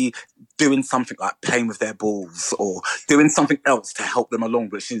maybe doing something like playing with their balls or doing something else to help them along,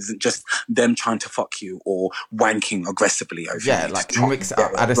 which isn't just them trying to fuck you or wanking aggressively over Yeah, you. like mix it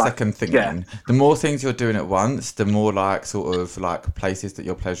up, add a second thing in. The more things you're doing at once, the more like sort of like places that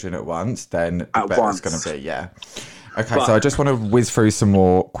you're pleasuring at once, then the better it's going to be. Yeah. Okay, so I just want to whiz through some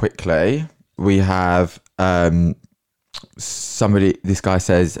more quickly. We have this guy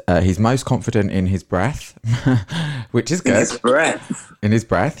says he's most confident in his breath, which is good. In his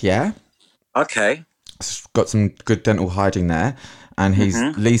breath, yeah. Okay. Got some good dental hygiene there. And he's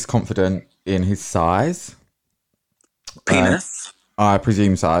least confident in his size. Penis? I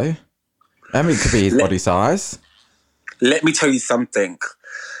presume so. It could be his body size. Let me tell you something.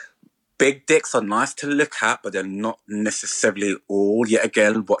 Big dicks are nice to look at, but they're not necessarily all, yet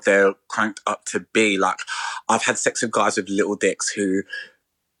again, what they're cranked up to be. Like, I've had sex with guys with little dicks who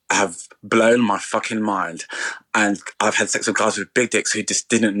have blown my fucking mind. And I've had sex with guys with big dicks who just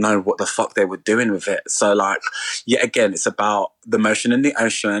didn't know what the fuck they were doing with it. So, like, yet again, it's about the motion in the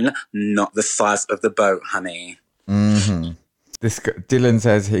ocean, not the size of the boat, honey. Mm-hmm. Dylan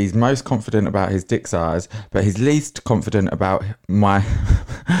says he's most confident about his dick size, but he's least confident about my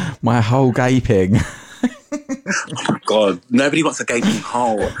whole gaping. Oh my God, nobody wants a gaping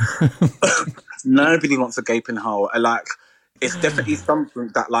hole. Nobody wants a gaping hole. And like, it's definitely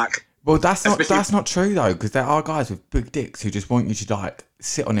something that like... Well, that's not true though, because there are guys with big dicks who just want you to like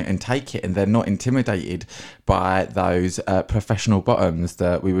sit on it and take it, and they're not intimidated by those professional bottoms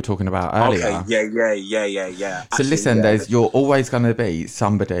that we were talking about earlier. Okay, yeah. So listen, you're always going to be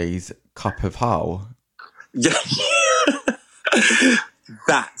somebody's cup of hole. Yeah,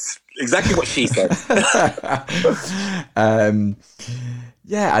 that's exactly what she said.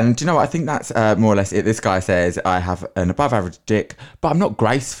 Yeah, and do you know what? I think that's more or less it. This guy says, I have an above average dick, but I'm not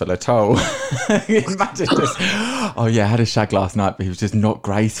graceful at all. Imagine just, oh yeah, I had a shag last night, but he was just not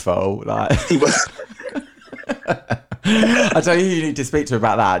graceful. Like, He was. I tell you need to speak to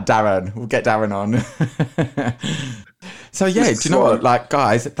about that. Darren. We'll get Darren on. So yeah, do you know what? Like,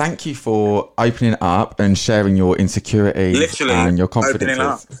 guys, thank you for opening up and sharing your insecurities and your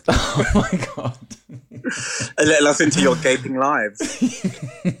confidences. Oh my God. And letting us into your gaping lives.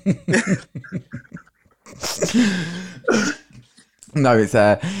 No,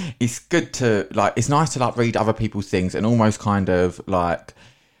 it's good to like. It's nice to like read other people's things and almost kind of like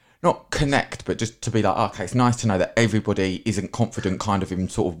not connect, but just to be like, okay, it's nice to know that everybody isn't confident, kind of in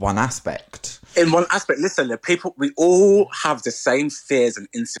sort of one aspect. In one aspect, listen, we all have the same fears and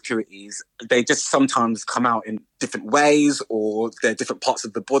insecurities. They just sometimes come out in different ways, or they're different parts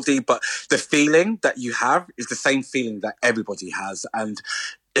of the body. But the feeling that you have is the same feeling that everybody has, and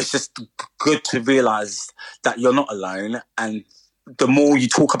it's just good to realize that you're not alone. And the more you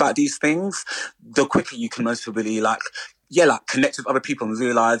talk about these things, the quicker you can most really connect with other people and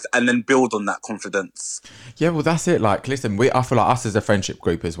realise, and then build on that confidence. Yeah, well, that's it. Like, listen, I feel like us as a friendship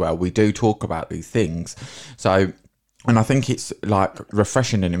group as well, we do talk about these things. So, and I think it's like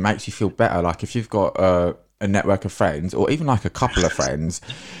refreshing and it makes you feel better. Like if you've got a network of friends, or even like a couple of friends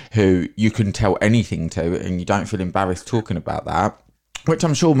who you can tell anything to and you don't feel embarrassed talking about that, which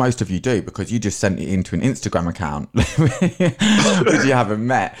I'm sure most of you do because you just sent it into an Instagram account which you haven't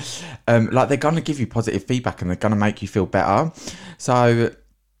met. Like they're going to give you positive feedback and they're going to make you feel better. So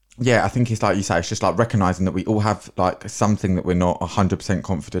yeah, I think it's like you say, it's just like recognising that we all have like something that we're not 100%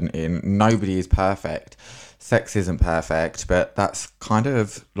 confident in. Nobody is perfect. Sex isn't perfect, but that's kind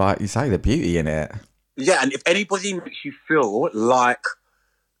of like you say, the beauty in it. Yeah, and if anybody makes you feel like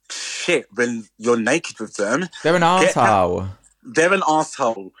shit when you're naked with them, they're an arsehole. They're an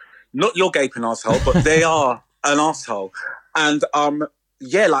arsehole. Not your gaping arsehole, but they are an arsehole. And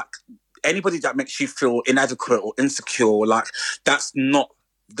like anybody that makes you feel inadequate or insecure, like that's not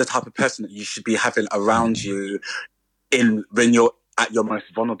the type of person that you should be having around you when you're at your most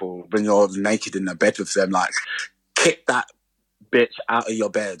vulnerable, when you're naked in the bed with them. Like, kick that bitch out of your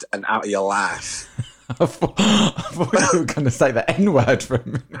bed and out of your life. I thought you were going to say the N-word for a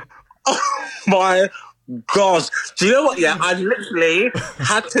minute. Oh my gosh. Do you know what? Yeah, I literally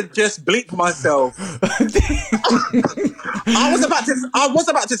had to just bleep myself. I was about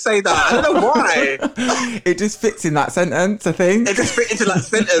to say that. I don't know why. It just fits in that sentence, I think. It just fit into that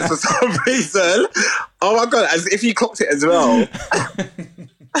sentence for some reason. Oh my God, as if you clocked it as well.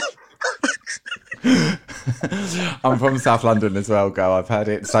 I'm from South London as well, girl. I've heard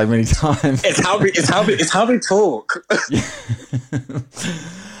it so many times. It's how we talk.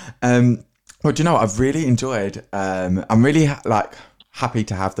 Well, do you know what? I've really enjoyed. I'm really happy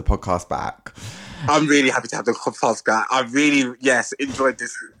to have the podcast back. I'm really happy to have the podcast back. I really, enjoyed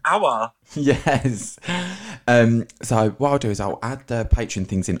this hour. Yes. So what I'll do is I'll add the Patreon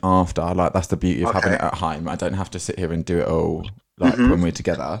things in after. Like, that's the beauty of having it at home. I don't have to sit here and do it all like when we're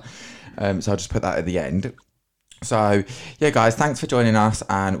together. So I'll just put that at the end. So, yeah, guys, thanks for joining us,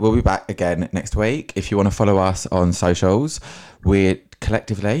 and we'll be back again next week. If you want to follow us on socials, we're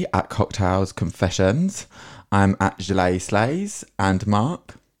collectively at Cocktails Confessions. I'm at Gillet Slays, and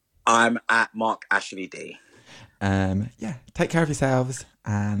Mark. I'm at Mark Ashley D. Yeah, take care of yourselves,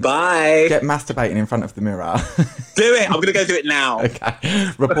 and bye. Get masturbating in front of the mirror. Do it. I'm going to go do it now. Okay,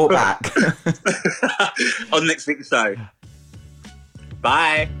 report back. On next week's show.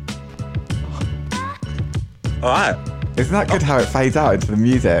 Bye. All right. Isn't that good how it fades out into the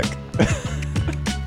music?